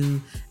to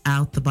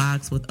Out the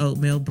Box with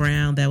Oatmeal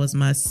Brown. That was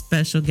my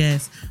special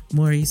guest,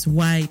 Maurice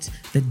White,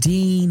 the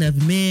Dean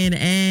of Men,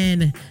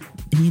 and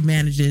he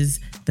manages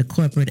the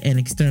corporate and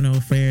external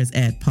affairs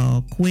at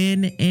Paul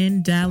Quinn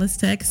in Dallas,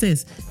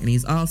 Texas. And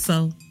he's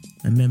also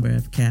a member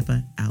of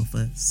Kappa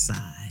Alpha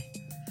Psi.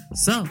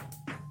 So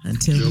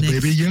Until yo, next,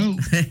 baby, yo.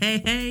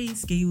 hey,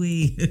 Ski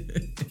Wee.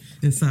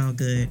 It's all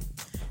good.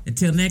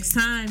 Until next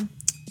time,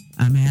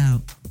 I'm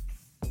out.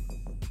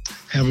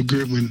 Have a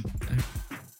good one.